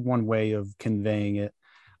just one way of conveying it.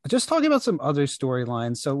 Just talking about some other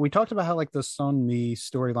storylines. So we talked about how like the Sun Mi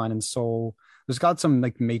storyline in Soul, there's got some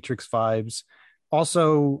like Matrix vibes.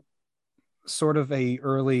 Also, sort of a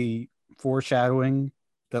early foreshadowing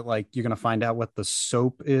that like you're gonna find out what the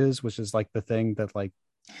soap is, which is like the thing that like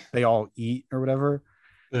they all eat or whatever,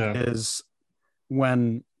 Yeah. is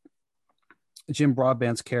when Jim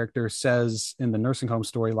Broadbent's character says in the nursing home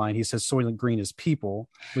storyline, he says Soylent Green is people,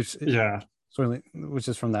 Yeah. which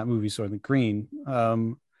is from that movie Soylent Green.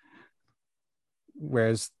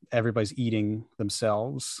 Whereas everybody's eating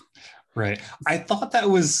themselves. Right. I thought that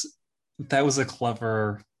was a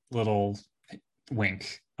clever little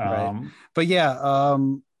wink. Right. But yeah,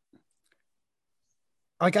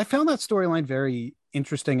 like I found that storyline very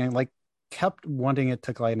interesting and like kept wanting it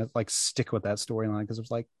to like stick with that storyline because it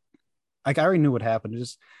was like I already knew what happened.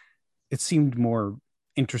 It seemed more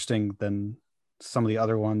interesting than some of the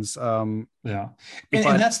other ones. Yeah.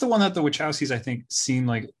 And that's the one that the Wachowskis, I think, seem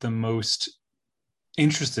like the most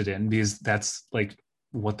interested in, because that's like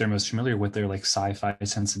what they're most familiar with, their like sci-fi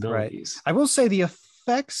sensibilities. Right. I will say the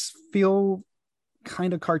effects feel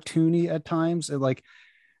kind of cartoony at times. Like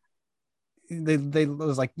they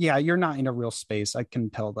was like, yeah, you're not in a real space. I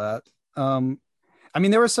can tell that. I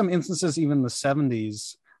mean, there were some instances even in the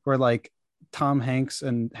 70s where like Tom Hanks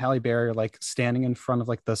and Halle Berry are like standing in front of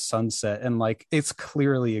like the sunset and like it's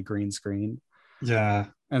clearly a green screen. Yeah.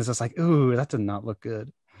 And it's just like, ooh, that did not look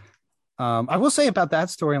good. I will say about that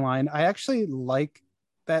storyline, I actually like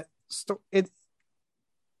that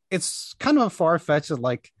it's kind of a far-fetched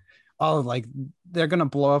like, oh, like they're gonna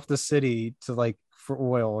blow up the city to like for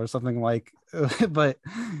oil or something like but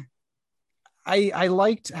I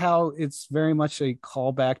liked how it's very much a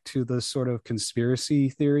callback to the sort of conspiracy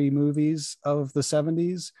theory movies of the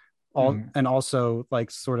 70s. And also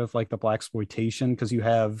like sort of like the blaxploitation, because you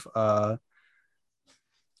have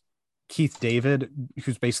Keith David,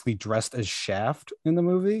 who's basically dressed as Shaft in the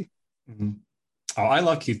movie. Mm-hmm. Oh, I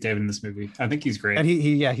love Keith David in this movie. I think he's great. And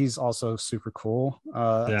he's also super cool.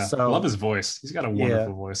 Yeah, I So love his voice. He's got a yeah.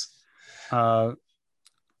 wonderful voice.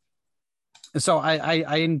 So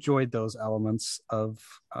I enjoyed those elements of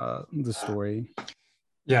the story.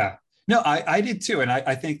 Yeah, no, I did too, and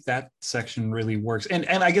I think that section really works. And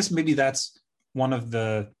I guess maybe that's one of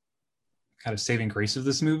the kind of saving grace of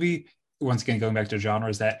this movie. Once again, going back to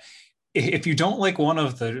genres, that if you don't like one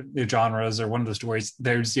of the genres or one of the stories,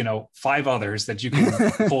 there's 5 others that you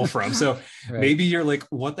can pull from. So right. Maybe you're like,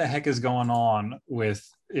 what the heck is going on with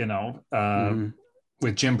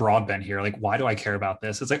with Jim Broadbent here? Like, why do I care about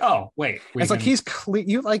this? It's like, oh wait, it's like he's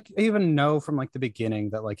you like even know from like the beginning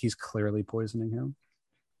that like he's clearly poisoning him.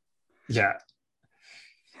 Yeah.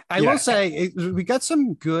 I will say we got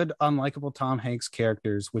some good unlikable Tom Hanks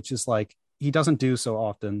characters, which is like he doesn't do so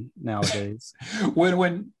often nowadays.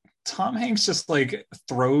 when Tom Hanks just like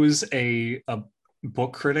throws a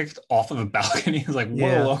book critic off of a balcony, he's like,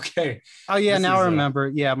 whoa, okay. Oh yeah, now I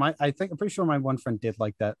remember. Yeah, I'm pretty sure my one friend did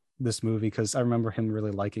like this movie because I remember him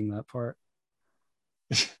really liking that part.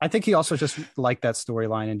 I think he also just liked that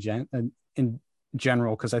storyline in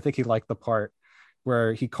general because I think he liked the part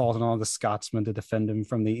where he called on all the Scotsmen to defend him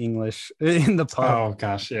from the English in the pub. Oh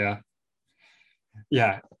gosh, yeah.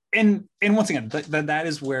 And once again, that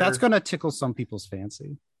is where that's gonna tickle some people's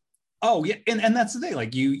fancy. Oh yeah, and that's the thing.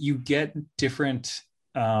 Like you get different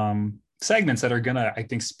segments that are gonna, I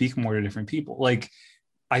think, speak more to different people. Like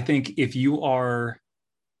I think if you are,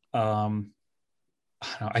 I don't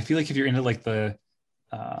know, I feel like if you're into like the,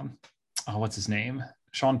 what's his name,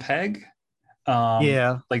 Sean Pegg,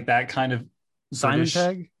 like that kind of Simon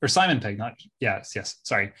Pegg or Simon Pegg, not yes.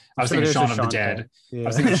 Sorry, I was thinking Shaun of the Dead. I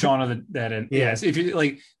was thinking Shaun of the Dead, and yes, if you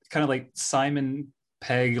like kind of like Simon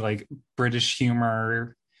Pegg, like British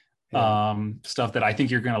humor. Stuff that I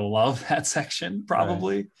think you're gonna love that section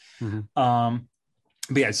probably. Right.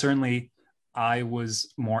 But yeah, certainly I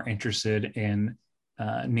was more interested in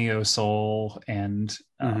Neo Soul and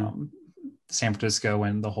San Francisco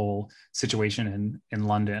and the whole situation in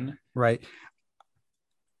London. Right.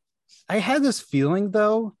 I had this feeling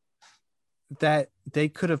though that they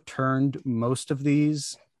could have turned most of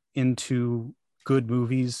these into good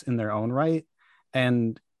movies in their own right,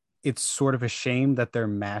 and it's sort of a shame that they're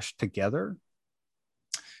mashed together.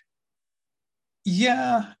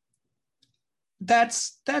 Yeah.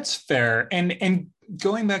 that's fair. And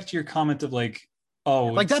going back to your comment of like, oh,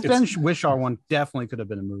 Like that Ben Whishaw one definitely could have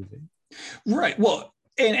been a movie. right. Well,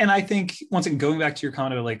 and I think once again, going back to your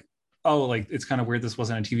comment of like, oh, like it's kind of weird this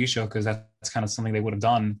wasn't a TV show because that's kind of something they would have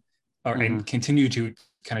done or and continue to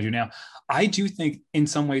kind of do now. I do think in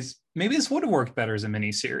some ways maybe this would have worked better as a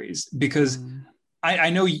miniseries because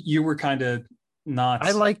I know you were kind of not.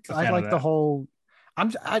 I like the whole.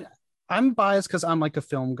 I'm biased because I'm like a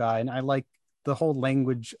film guy, and I like the whole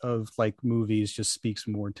language of like movies just speaks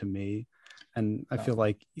more to me, and I feel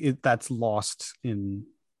like that's lost in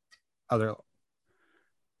other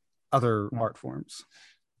art forms.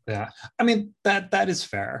 Yeah, I mean that is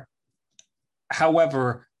fair.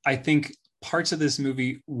 However, I think parts of this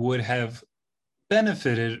movie would have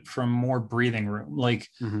benefited from more breathing room. Like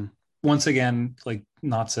once again, like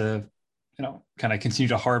not to kind of continue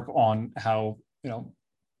to harp on how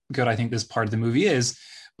good I think this part of the movie is,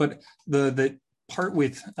 but the part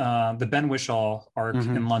with the Ben Whishaw arc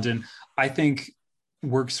in London, I think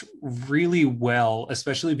works really well,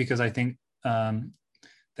 especially because I think that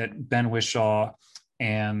Ben Whishaw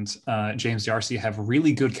and James D'Arcy have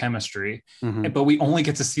really good chemistry, but we only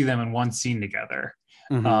get to see them in one scene together.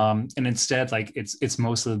 And instead, like it's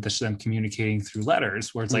mostly them communicating through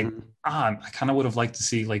letters, where it's like, I kind of would have liked to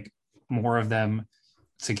see like more of them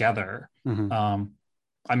together.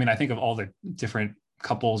 I mean, I think of all the different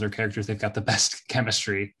couples or characters, they've got the best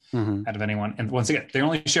chemistry out of anyone. And once again, they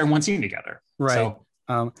only share one scene together. Right. So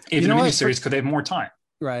if in a miniseries, could they have more time?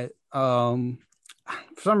 Right. For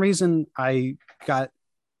some reason, I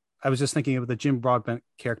was just thinking of the Jim Broadbent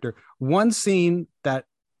character. One scene that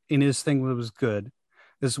in his thing was good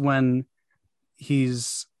is when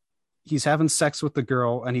he's having sex with the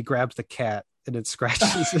girl and he grabs the cat and it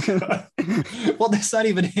scratches him. Well, that's not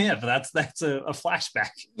even him. That's a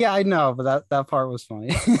flashback. Yeah, I know, but that part was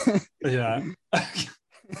funny. Yeah.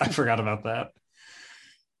 I forgot about that.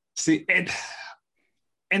 See,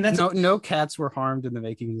 and that's no cats were harmed in the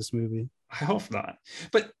making of this movie. I hope not.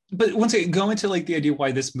 But once I go into like the idea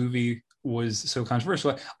why this movie was so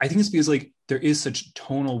controversial, I think it's because like there is such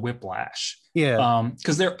tonal whiplash. Yeah.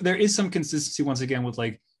 Because there is some consistency once again with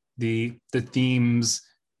like the themes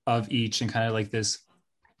of each and kind of like this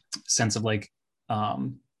sense of like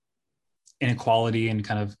inequality and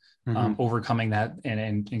kind of overcoming that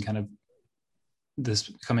and kind of this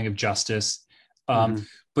coming of justice.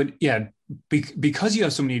 But yeah, because you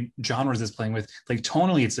have so many genres it's playing with, like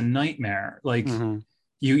tonally it's a nightmare. Like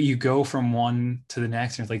you go from one to the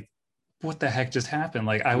next and it's like, what the heck just happened?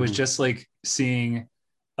 Like I was just like seeing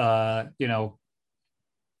Jim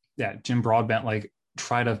Broadbent like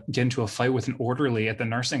try to get into a fight with an orderly at the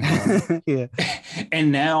nursing home. Yeah.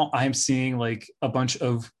 And now I'm seeing like a bunch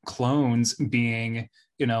of clones being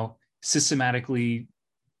systematically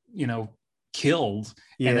killed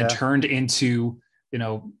and then turned into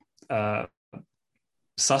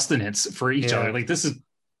sustenance for each other. Like this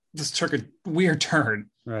took a weird turn.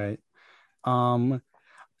 Right. I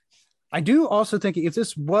do also think if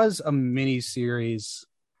this was a mini series,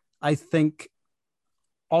 I think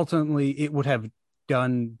ultimately it would have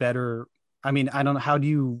done better. I mean, I don't know, how do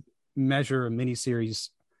you measure a mini series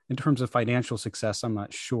in terms of financial success? I'm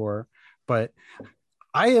not sure, but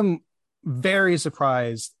I am very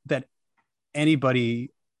surprised that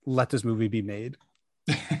anybody let this movie be made.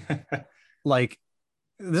 Like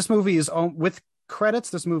this movie is with credits.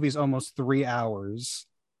 This movie is almost 3 hours.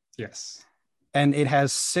 Yes. And it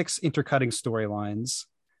has 6 intercutting storylines.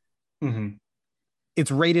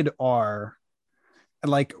 It's rated R.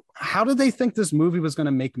 Like, how did they think this movie was going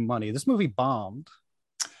to make money? This movie bombed.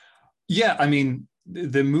 Yeah, I mean,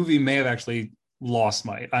 the movie may have actually lost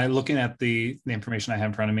money. I'm looking at the information I have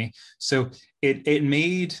in front of me. So it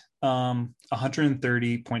made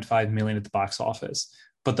 130.5 million at the box office,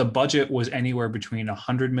 but the budget was anywhere between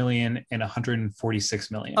 100 million and 146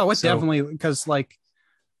 million. Oh, it's definitely, because like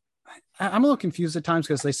I'm a little confused at times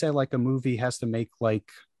because they say like a movie has to make like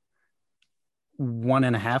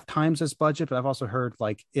 1.5 times its budget, but I've also heard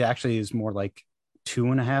like it actually is more like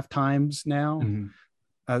 2.5 times now.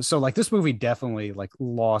 So like this movie definitely like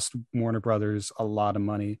lost Warner Brothers a lot of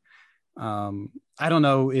money. I don't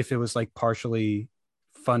know if it was like partially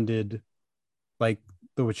funded, like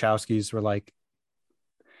the Wachowskis were like,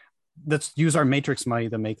 let's use our Matrix money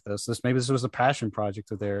to make this. Maybe this was a passion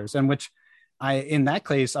project of theirs, and which in that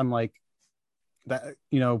case I'm like, that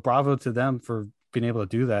bravo to them for being able to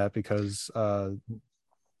do that, because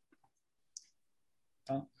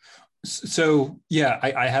so yeah,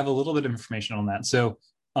 I have a little bit of information on that. So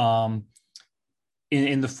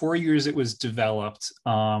in the 4 years it was developed,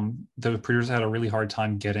 the producers had a really hard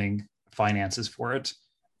time getting finances for it,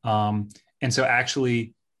 and so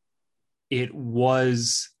actually it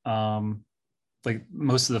was like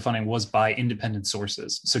most of the funding was by independent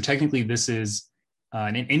sources. So technically, this is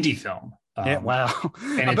an indie film. Yeah, wow.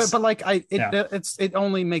 And it's but like yeah, it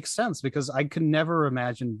only makes sense because I could never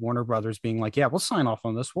imagine Warner Brothers being like, yeah, we'll sign off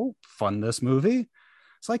on this, we'll fund this movie.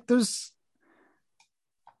 It's like there's,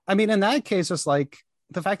 I mean, in that case, it's like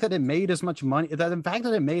the fact that it made as much money, that the fact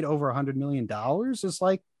that it made over $100 million is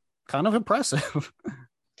like kind of impressive.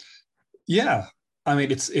 yeah. I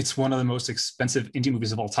mean, it's one of the most expensive indie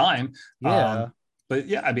movies of all time. Yeah. But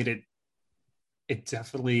yeah, I mean it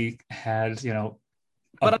definitely had a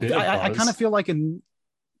But bit of I kind buzz. of feel like in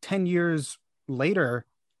 10 years later,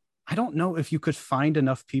 I don't know if you could find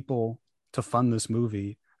enough people to fund this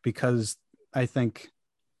movie because I think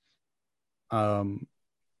um,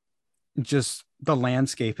 just the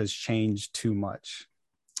landscape has changed too much.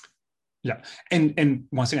 Yeah, and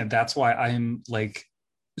once again, that's why I'm like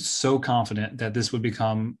so confident that this would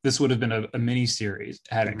have been a mini series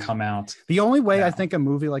had it Mhm. come out The only way I now. think a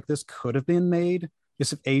movie like this could have been made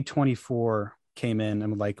is if A24 came in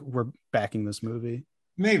and like, we're backing this movie.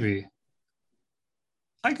 Maybe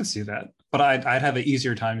I could see that, but I'd have an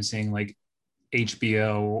easier time seeing like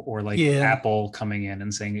HBO or like Yeah. Apple coming in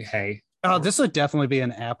and saying, "Hey, Oh, this would definitely be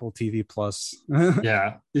an Apple TV Plus.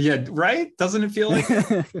 yeah, yeah, right." Doesn't it feel like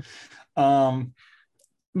it? Um,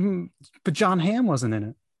 But John Hamm wasn't in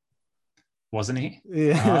it. wasn't he?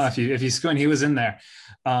 Yeah. If you squint, he was in there.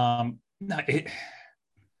 No, I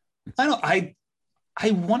don't.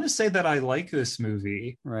 I want to say that I like this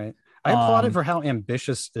movie. Right. I applaud it Um, for how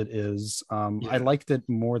ambitious it is. I yeah, liked it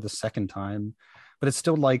more the second time, but it's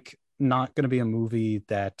still like not going to be a movie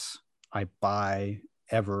that I buy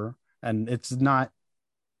ever. And it's not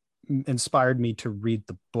inspired me to read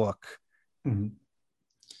the book. mhm.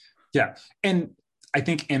 Yeah, and I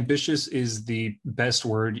think ambitious is the best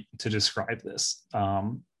word to describe this.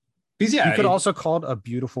 Because You yeah, could also call it a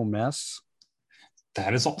beautiful mess.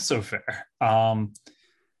 that is also fair.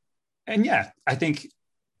 And yeah, I think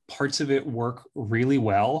parts of it work really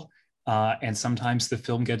well, and sometimes the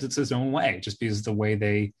film gets its own way, just because the way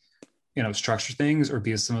they structure things, or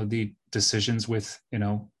because some of the decisions with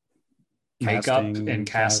makeup and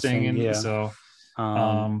casting, and Yeah. so Um,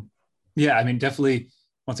 um, yeah, I mean, definitely.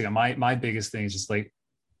 Once again, my biggest thing is just like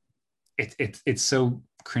it's so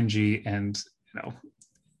cringy and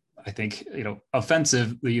I think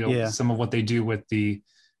offensive. yeah. Some of what they do with the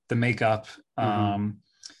makeup. Hmm.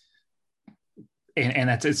 And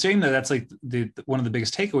that's it's a shame that that's like the one of the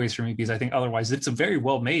biggest takeaways for me, because I think otherwise it's a very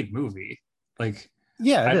well made movie. Like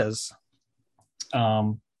Yeah, it I is.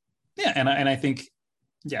 yeah, and I think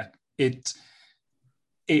yeah it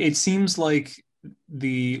seems like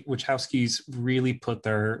the Wachowskis really put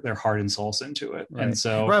their heart and souls into it, and Right. Right,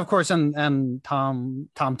 so of course, and Tom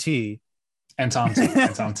T. and Tom T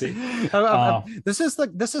and Tom T. This is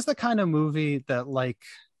the kind of movie that like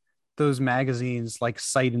those magazines like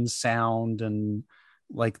Sight and Sound and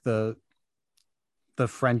like the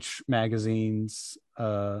French magazines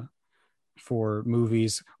for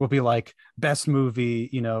movies will be like best movie,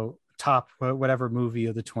 top whatever movie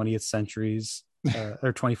of the 20th centuries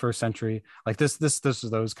or 21st century. Like this is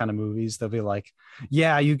those kind of movies. They'll be like,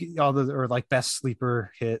 yeah, you all the or like best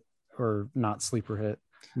sleeper hit or not sleeper hit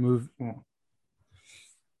move.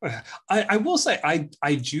 I will say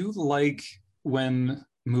I do like when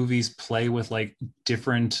movies play with like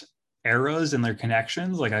different eras and their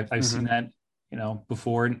connections. Like I've Mm-hmm. seen that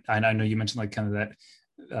before, and I know you mentioned like kind of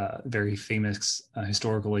that very famous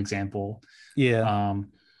historical example. Yeah.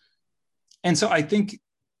 Um, and so I think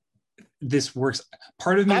this works.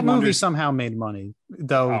 Part of me That movie wonders. somehow made money,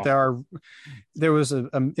 though. Oh, There was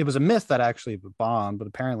it was a myth that actually bombed, but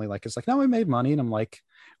apparently, like it's like no, it made money, and I'm like,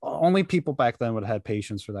 only people back then would have had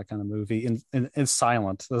patience for that kind of movie. In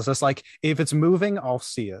silent, it's just like if it's moving, I'll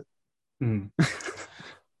see it. mm.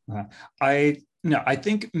 I no, I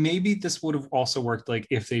think maybe this would have also worked like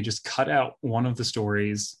if they just cut out one of the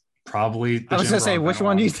stories, probably the I was Jim gonna say, which Broadbent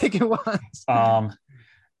one do you one. think it was? Um,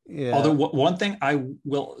 Although Yeah, one thing I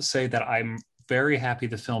will say that I'm very happy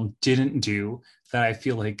the film didn't do, that I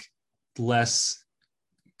feel like less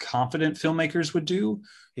confident filmmakers would do,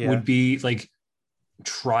 yeah, would be like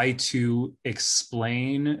try to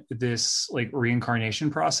explain this like reincarnation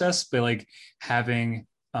process by like having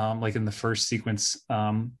like in the first sequence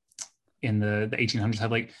in the 1800s,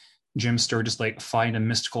 have like Jim Sturgis like find a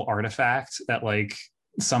mystical artifact that like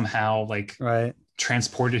somehow like right,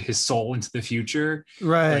 transported his soul into the future,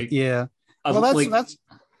 right, like yeah. Well, like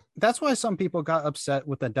that's why some people got upset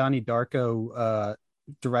with the Donnie Darko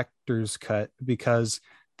director's cut because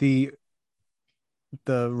the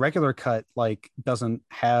the regular cut like doesn't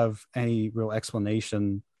have any real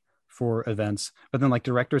explanation for events, but then like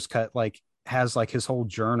director's cut like has like his whole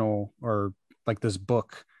journal or like this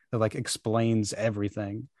book that like explains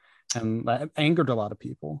everything, and that angered a lot of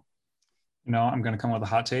people. I'm going to come with a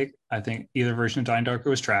hot take. I think either version of Donnie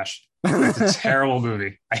Darko is trash. It's a terrible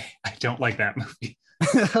movie. I don't like that movie.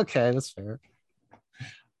 Okay, that's fair.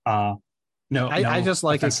 No, I just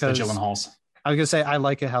like it because Gyllenhaals. I was gonna say I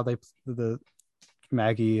like it how the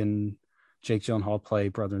Maggie and Jake Gyllenhaal play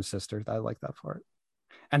brother and sister. I like that part,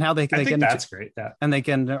 and how they I think get that's great. Yeah, and they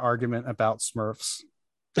get into an argument about Smurfs.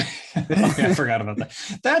 Okay, I forgot about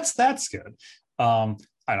that. That's good. I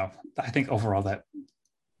don't. I think overall that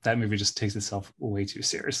movie just takes itself way too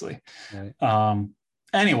seriously. Right.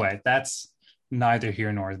 Anyway, that's neither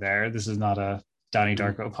here nor there. This is not a Donnie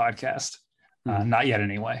Darko podcast, not yet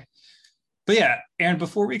anyway. But yeah, Aaron,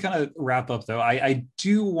 before we kind of wrap up, though, I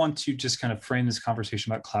do want to just kind of frame this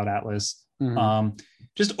conversation about Cloud Atlas,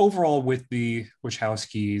 just overall with the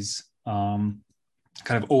Wachowskis, kind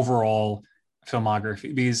of overall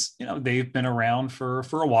filmography, because they've been around for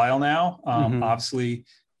a while now. Obviously,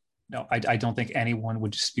 I don't think anyone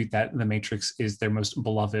would dispute that The Matrix is their most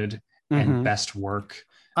beloved and best work.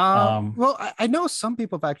 Well, I know some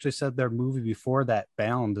people have actually said their movie before that,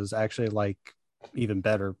 Bound, is actually like even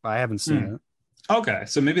better. I haven't seen it. Okay,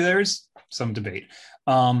 so maybe there's some debate.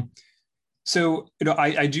 So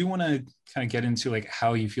I do want to kind of get into like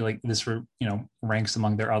how you feel like this ranks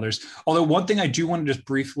among their others. Although one thing I do want to just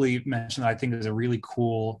briefly mention that I think is a really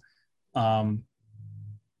cool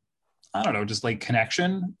I don't know, just like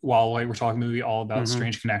connection while we're talking movie all about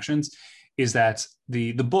strange connections, is that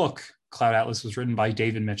the book Cloud Atlas was written by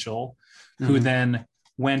David Mitchell, who then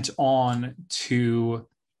went on to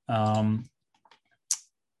what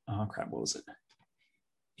was it?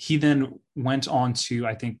 He then went on to,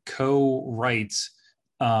 I think, co-write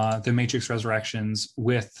The Matrix Resurrections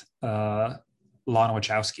with Lana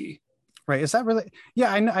Wachowski. Right. Is that really?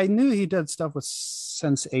 Yeah, I knew he did stuff with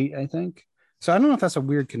Sense8, I think. So I don't know if that's a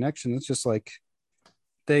weird connection. It's just like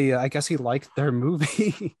they, I guess he liked their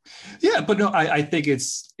movie. Yeah, but no, I think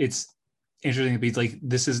it's interesting to be like,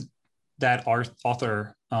 this is that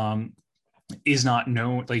author is not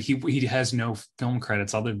known, like he has no film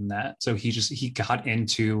credits other than that. So he got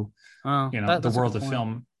into the world of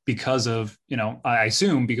film because of I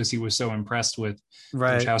assume because he was so impressed with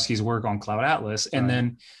Wachowski's work on Cloud Atlas, and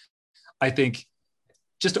then I think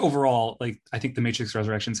just overall, like, I think The Matrix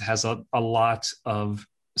Resurrections has a lot of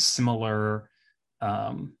similar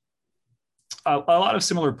a lot of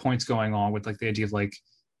similar points going on with like the idea of like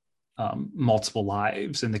multiple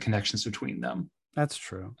lives and the connections between them. That's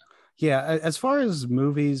true. Yeah, as far as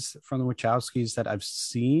movies from the Wachowskis that I've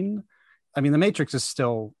seen, I mean, The Matrix is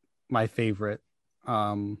still my favorite.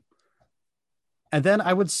 And then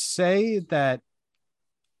I would say that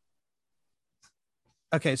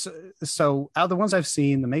so out of the ones I've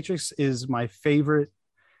seen, The Matrix is my favorite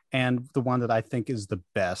and the one that I think is the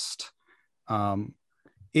best. I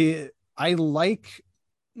like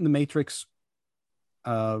The Matrix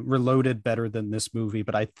Reloaded better than this movie,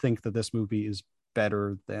 but I think that this movie is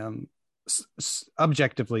better than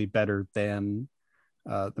objectively better than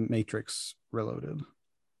The Matrix Reloaded.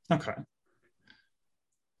 Okay.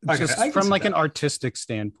 Just from like an artistic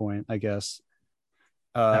standpoint, I guess.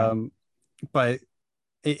 But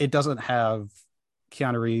it doesn't have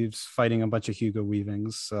Keanu Reeves fighting a bunch of Hugo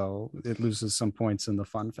Weavings, so it loses some points in the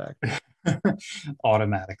fun factor.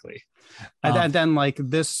 Automatically. And then like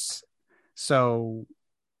this, so,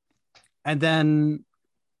 and then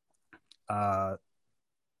I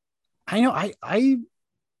know I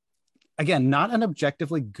again, not an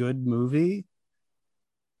objectively good movie.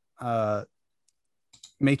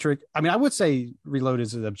 Matrix, I mean, I would say Reloaded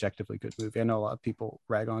is an objectively good movie. I know a lot of people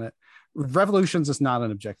rag on it. Revolutions is not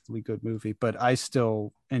an objectively good movie, but I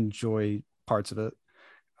still enjoy parts of it.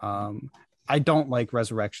 I don't like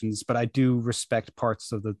Resurrections, but I do respect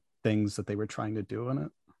parts of the things that they were trying to do in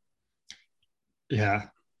it. Yeah.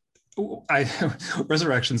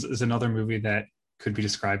 Resurrections is another movie that could be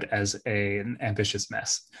described as an ambitious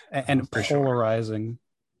mess. And polarizing.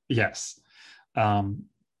 Sure. Yes.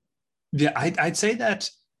 Yeah, I'd say that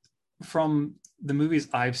from the movies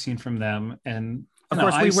I've seen from them, and of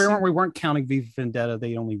course we weren't counting V for Vendetta.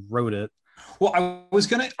 They only wrote it. Well, I was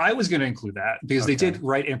gonna include that because they did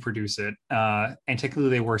write and produce it, and technically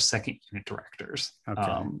they were second unit directors.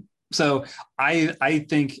 Okay. So I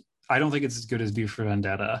don't think it's as good as V for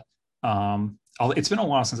Vendetta. It's been a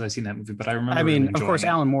while since I've seen that movie, but I remember. I mean, really of course,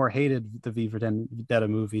 Alan Moore hated the V for Vendetta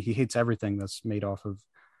movie. He hates everything that's made off of,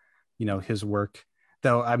 his work.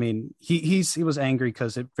 Though I mean, he was angry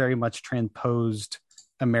because it very much transposed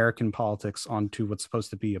American politics onto what's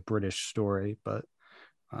supposed to be a British story. But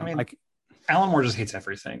I I mean, Alan Moore just hates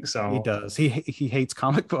everything. he So does. He hates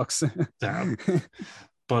comic books. yeah.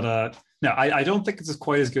 But no, I don't think it's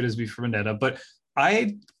quite as good as V for Vendetta. But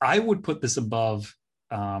I would put this above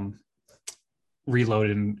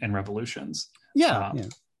Reloaded and Revolutions. Yeah, Yeah.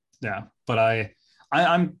 Yeah. But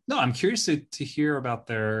I'm curious to hear about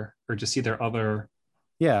their or to see their other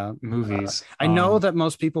yeah. movies. I know that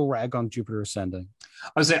most people rag on Jupiter Ascending.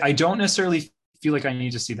 I would say I don't necessarily feel like I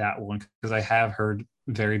need to see that one because I have heard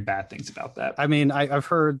very bad things about that. I mean, I've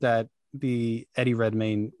heard that the Eddie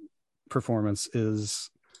Redmayne performance is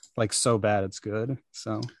like so bad it's good.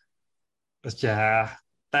 So But yeah,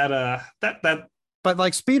 that but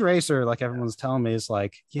like Speed Racer, like everyone's telling me, is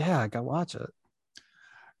like, yeah, I gotta watch it.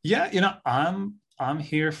 yeah, I'm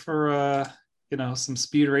here for some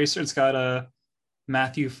Speed Racer. It's got a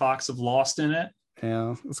Matthew Fox of Lost in it.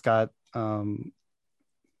 Yeah, it's got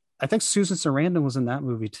I think Susan Sarandon was in that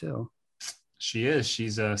movie too. She is.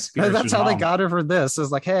 She's a Speed That's Racer's how they mom. got her for this.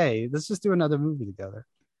 It's like, hey, let's just do another movie together.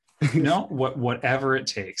 Whatever it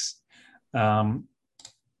takes. So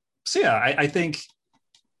yeah, I think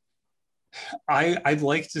I'd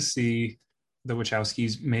like to see the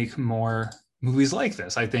Wachowskis make more movies like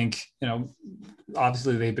this. I think,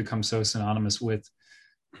 obviously they've become so synonymous with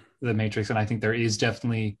the Matrix, and I think there is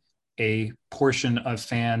definitely a portion of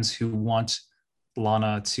fans who want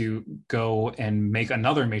Lana to go and make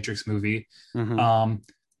another Matrix movie. Mm-hmm.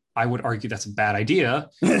 I would argue that's a bad idea,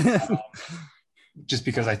 just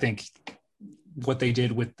because I think what they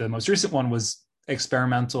did with the most recent one was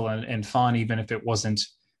experimental and fun, even if it wasn't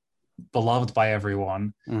beloved by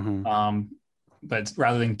everyone. Mm-hmm. But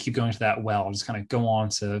rather than keep going to that well, just kind of go on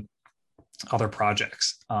to other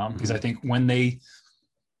projects. Because I think when they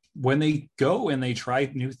go and they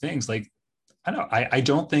try new things, like I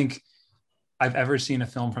don't think I've ever seen a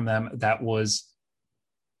film from them that was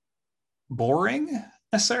boring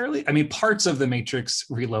necessarily. I mean, parts of the Matrix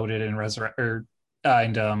Reloaded and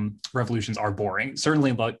Revolutions are boring.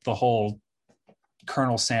 Certainly, like the whole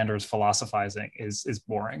Colonel Sanders philosophizing is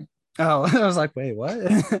boring. Oh, I was like, wait, what?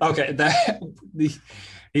 Okay,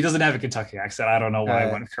 he doesn't have a Kentucky accent. I don't know why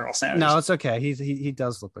I went with Colonel Sanders. No, it's okay. He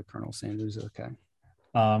does look like Colonel Sanders. Okay.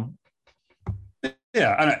 Yeah,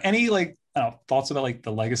 I don't know. Any thoughts about like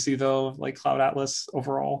the legacy though, of, like Cloud Atlas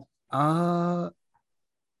overall? I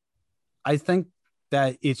think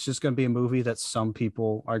that it's just going to be a movie that some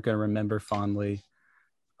people are going to remember fondly.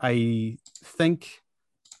 I think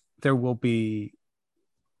there will be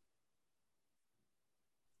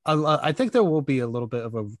I think there will be a little bit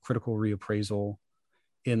of a critical reappraisal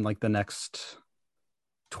in like the next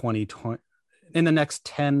 20 in the next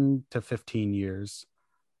 10 to 15 years.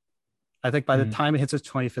 I think by the time it hits its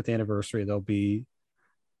 25th anniversary,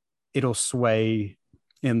 it'll sway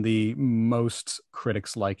in the most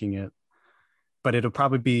critics liking it, but it'll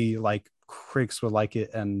probably be like critics will like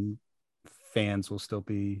it and fans will still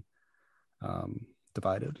be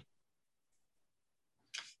divided.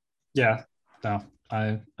 Yeah, no,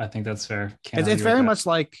 I think that's fair. It's very much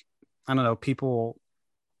like, I don't know, people,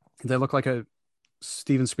 they look like a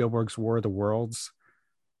Steven Spielberg's War of the Worlds.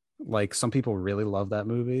 Like some people really love that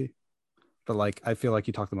movie, but like I feel like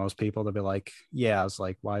you talk to most people, they'll be like, yeah, it's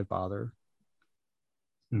like, why bother?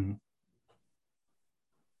 Mm-hmm.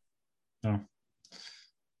 No.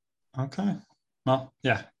 Okay. Well,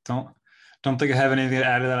 yeah, don't think I have anything to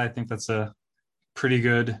add to that. I think that's a pretty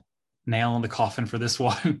good nail in the coffin for this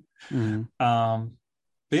one. Mm-hmm.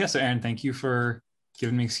 But yeah, so Aaron, thank you for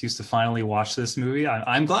giving me an excuse to finally watch this movie.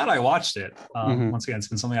 I'm glad I watched it. Once again, it's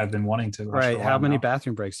been something I've been wanting to watch. Right. How many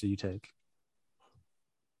bathroom breaks do you take?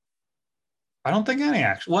 I don't think any,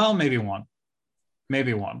 actually. Well, maybe one.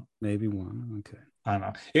 Maybe one. Okay. I don't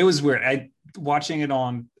know. It was weird. Watching it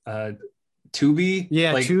on Tubi.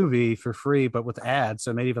 Yeah, like, Tubi for free, but with ads,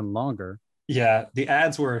 so it made it even longer. Yeah, the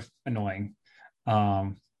ads were annoying.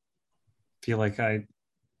 Feel like I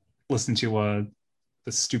listened to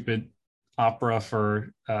the stupid opera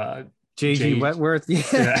for J.G. Wentworth.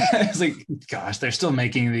 Yeah. It's like, gosh, they're still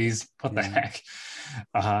making these. What the heck?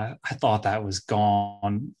 I thought that was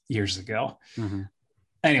gone years ago. Mm-hmm.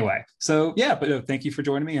 Anyway, so yeah, but thank you for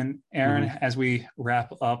joining me. And Aaron, as we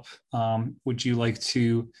wrap up, would you like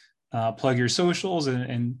to plug your socials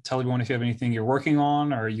and tell everyone if you have anything you're working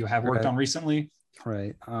on or you have worked on recently?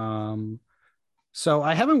 Right. So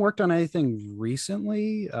I haven't worked on anything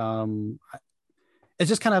recently. It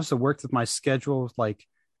just kind of has to work with my schedule. Like,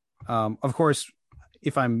 of course,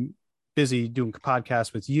 if I'm busy doing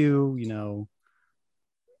podcasts with you,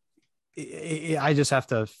 I just have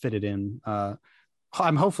to fit it in.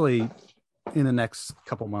 I'm hopefully in the next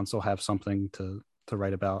couple months I'll have something to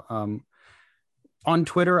write about. On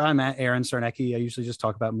Twitter, I'm at Aaron Sarnecki. I usually just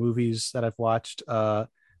talk about movies that I've watched.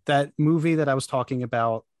 That movie that I was talking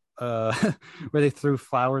about, where they threw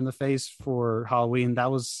flour in the face for Halloween, that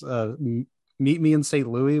was Meet Me in St.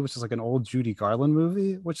 Louis, which is like an old Judy Garland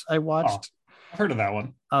movie, which I watched. I've heard of that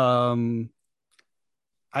one.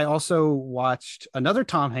 I also watched another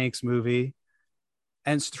Tom Hanks movie.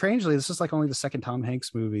 And strangely, this is like only the second Tom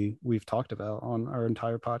Hanks movie we've talked about on our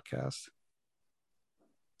entire podcast.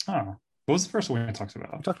 Oh, what was the first one we talked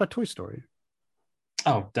about? We talked about Toy Story.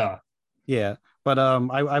 Oh, duh. Yeah. But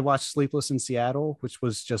I watched Sleepless in Seattle, which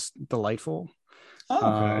was just delightful. Oh,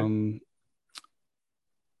 okay.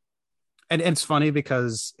 And it's funny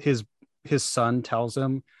because his son tells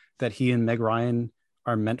him that he and Meg Ryan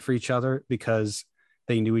are meant for each other because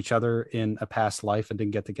they knew each other in a past life and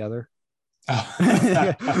didn't get together.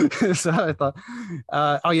 Oh. So I thought,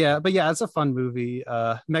 oh yeah, but yeah, it's a fun movie.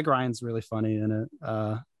 Meg Ryan's really funny in it.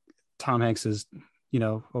 Tom Hanks is,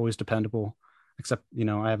 always dependable, except,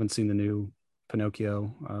 I haven't seen the new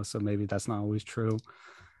Pinocchio, so maybe that's not always true.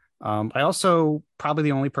 I also probably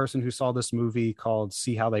the only person who saw this movie called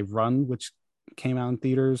See How They Run, which came out in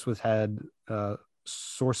theaters with had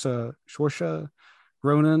Saoirse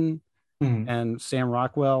Ronan and Sam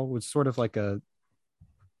Rockwell, was sort of like a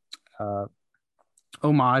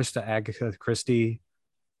homage to Agatha Christie,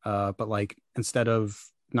 but like instead of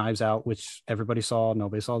Knives Out, which everybody saw,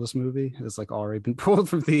 nobody saw this movie. It's like already been pulled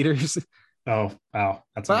from theaters. Oh, wow.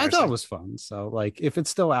 But I thought it was fun. So like if it's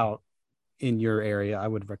still out in your area, I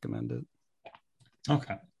would recommend it.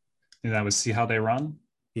 Okay. And that was See How They Run?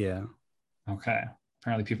 Yeah. Okay.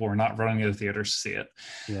 Apparently people were not running to the theaters to see it.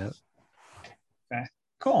 Yeah. Okay.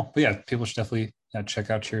 Cool. But yeah, people should definitely check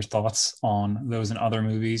out Cheers' thoughts on those and other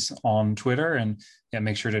movies on Twitter. And yeah,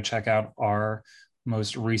 make sure to check out our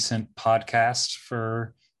most recent podcast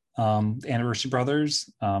for Anniversary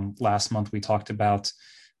Brothers. Last month we talked about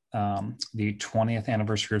the 20th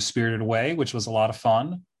anniversary of Spirited Away, which was a lot of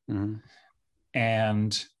fun. Mm-hmm.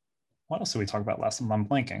 And what else did we talk about last month? I'm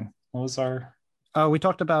blanking. What was our... we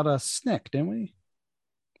talked about a Snick, didn't we?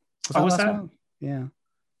 Was that? Month? Yeah.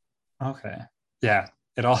 Okay. Yeah.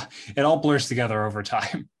 It all blurs together over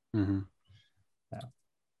time. Mm-hmm. Yeah.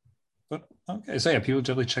 But okay. So yeah, people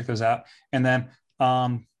definitely check those out. And then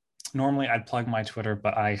normally I'd plug my Twitter,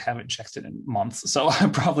 but I haven't checked it in months. So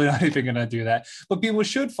I'm probably not even going to do that. But people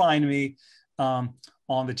should find me on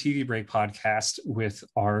the TV Break podcast with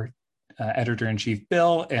our editor-in-chief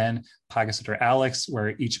Bill and podcast editor Alex, where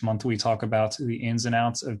each month we talk about the ins and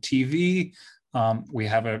outs of TV. We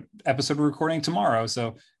have an episode recording tomorrow,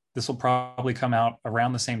 so this will probably come out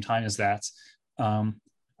around the same time as that, where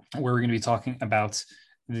we're going to be talking about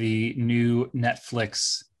the new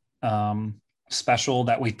Netflix special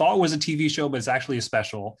that we thought was a TV show, but it's actually a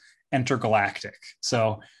special, Intergalactic.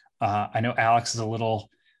 So I know Alex is a little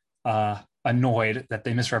annoyed that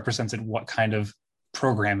they misrepresented what kind of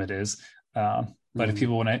program it is. But if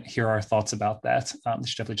people want to hear our thoughts about that, they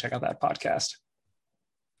should definitely check out that podcast.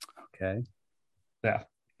 Okay. Yeah.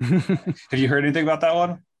 Have you heard anything about that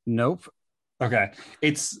one? Nope. Okay.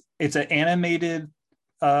 It's an animated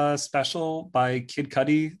special by Kid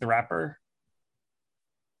Cudi, the rapper.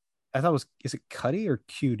 I thought is it Cudi or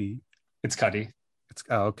Cutie? It's Cudi.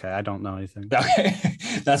 Okay. I don't know anything. Okay.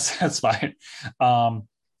 that's fine.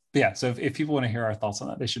 Yeah. So if people want to hear our thoughts on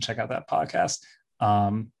that, they should check out that podcast.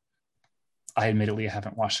 I admittedly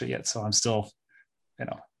haven't watched it yet, so I'm still,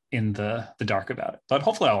 in the dark about it. But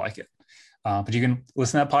hopefully I'll like it. But you can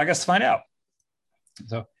listen to that podcast to find out.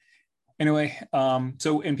 So anyway,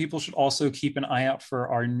 and people should also keep an eye out for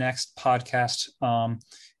our next podcast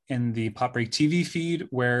in the Pop Break TV feed,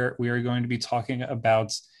 where we are going to be talking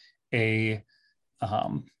about a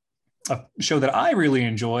show that I really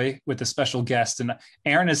enjoy with a special guest. And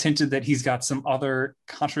Aaron has hinted that he's got some other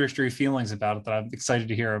contradictory feelings about it that I'm excited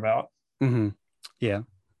to hear about. Mm-hmm. Yeah.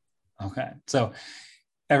 Okay. So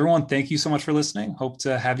everyone, thank you so much for listening. Hope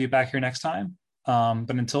to have you back here next time. But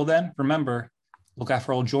until then, remember, look out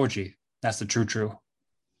for old Georgie. That's the true.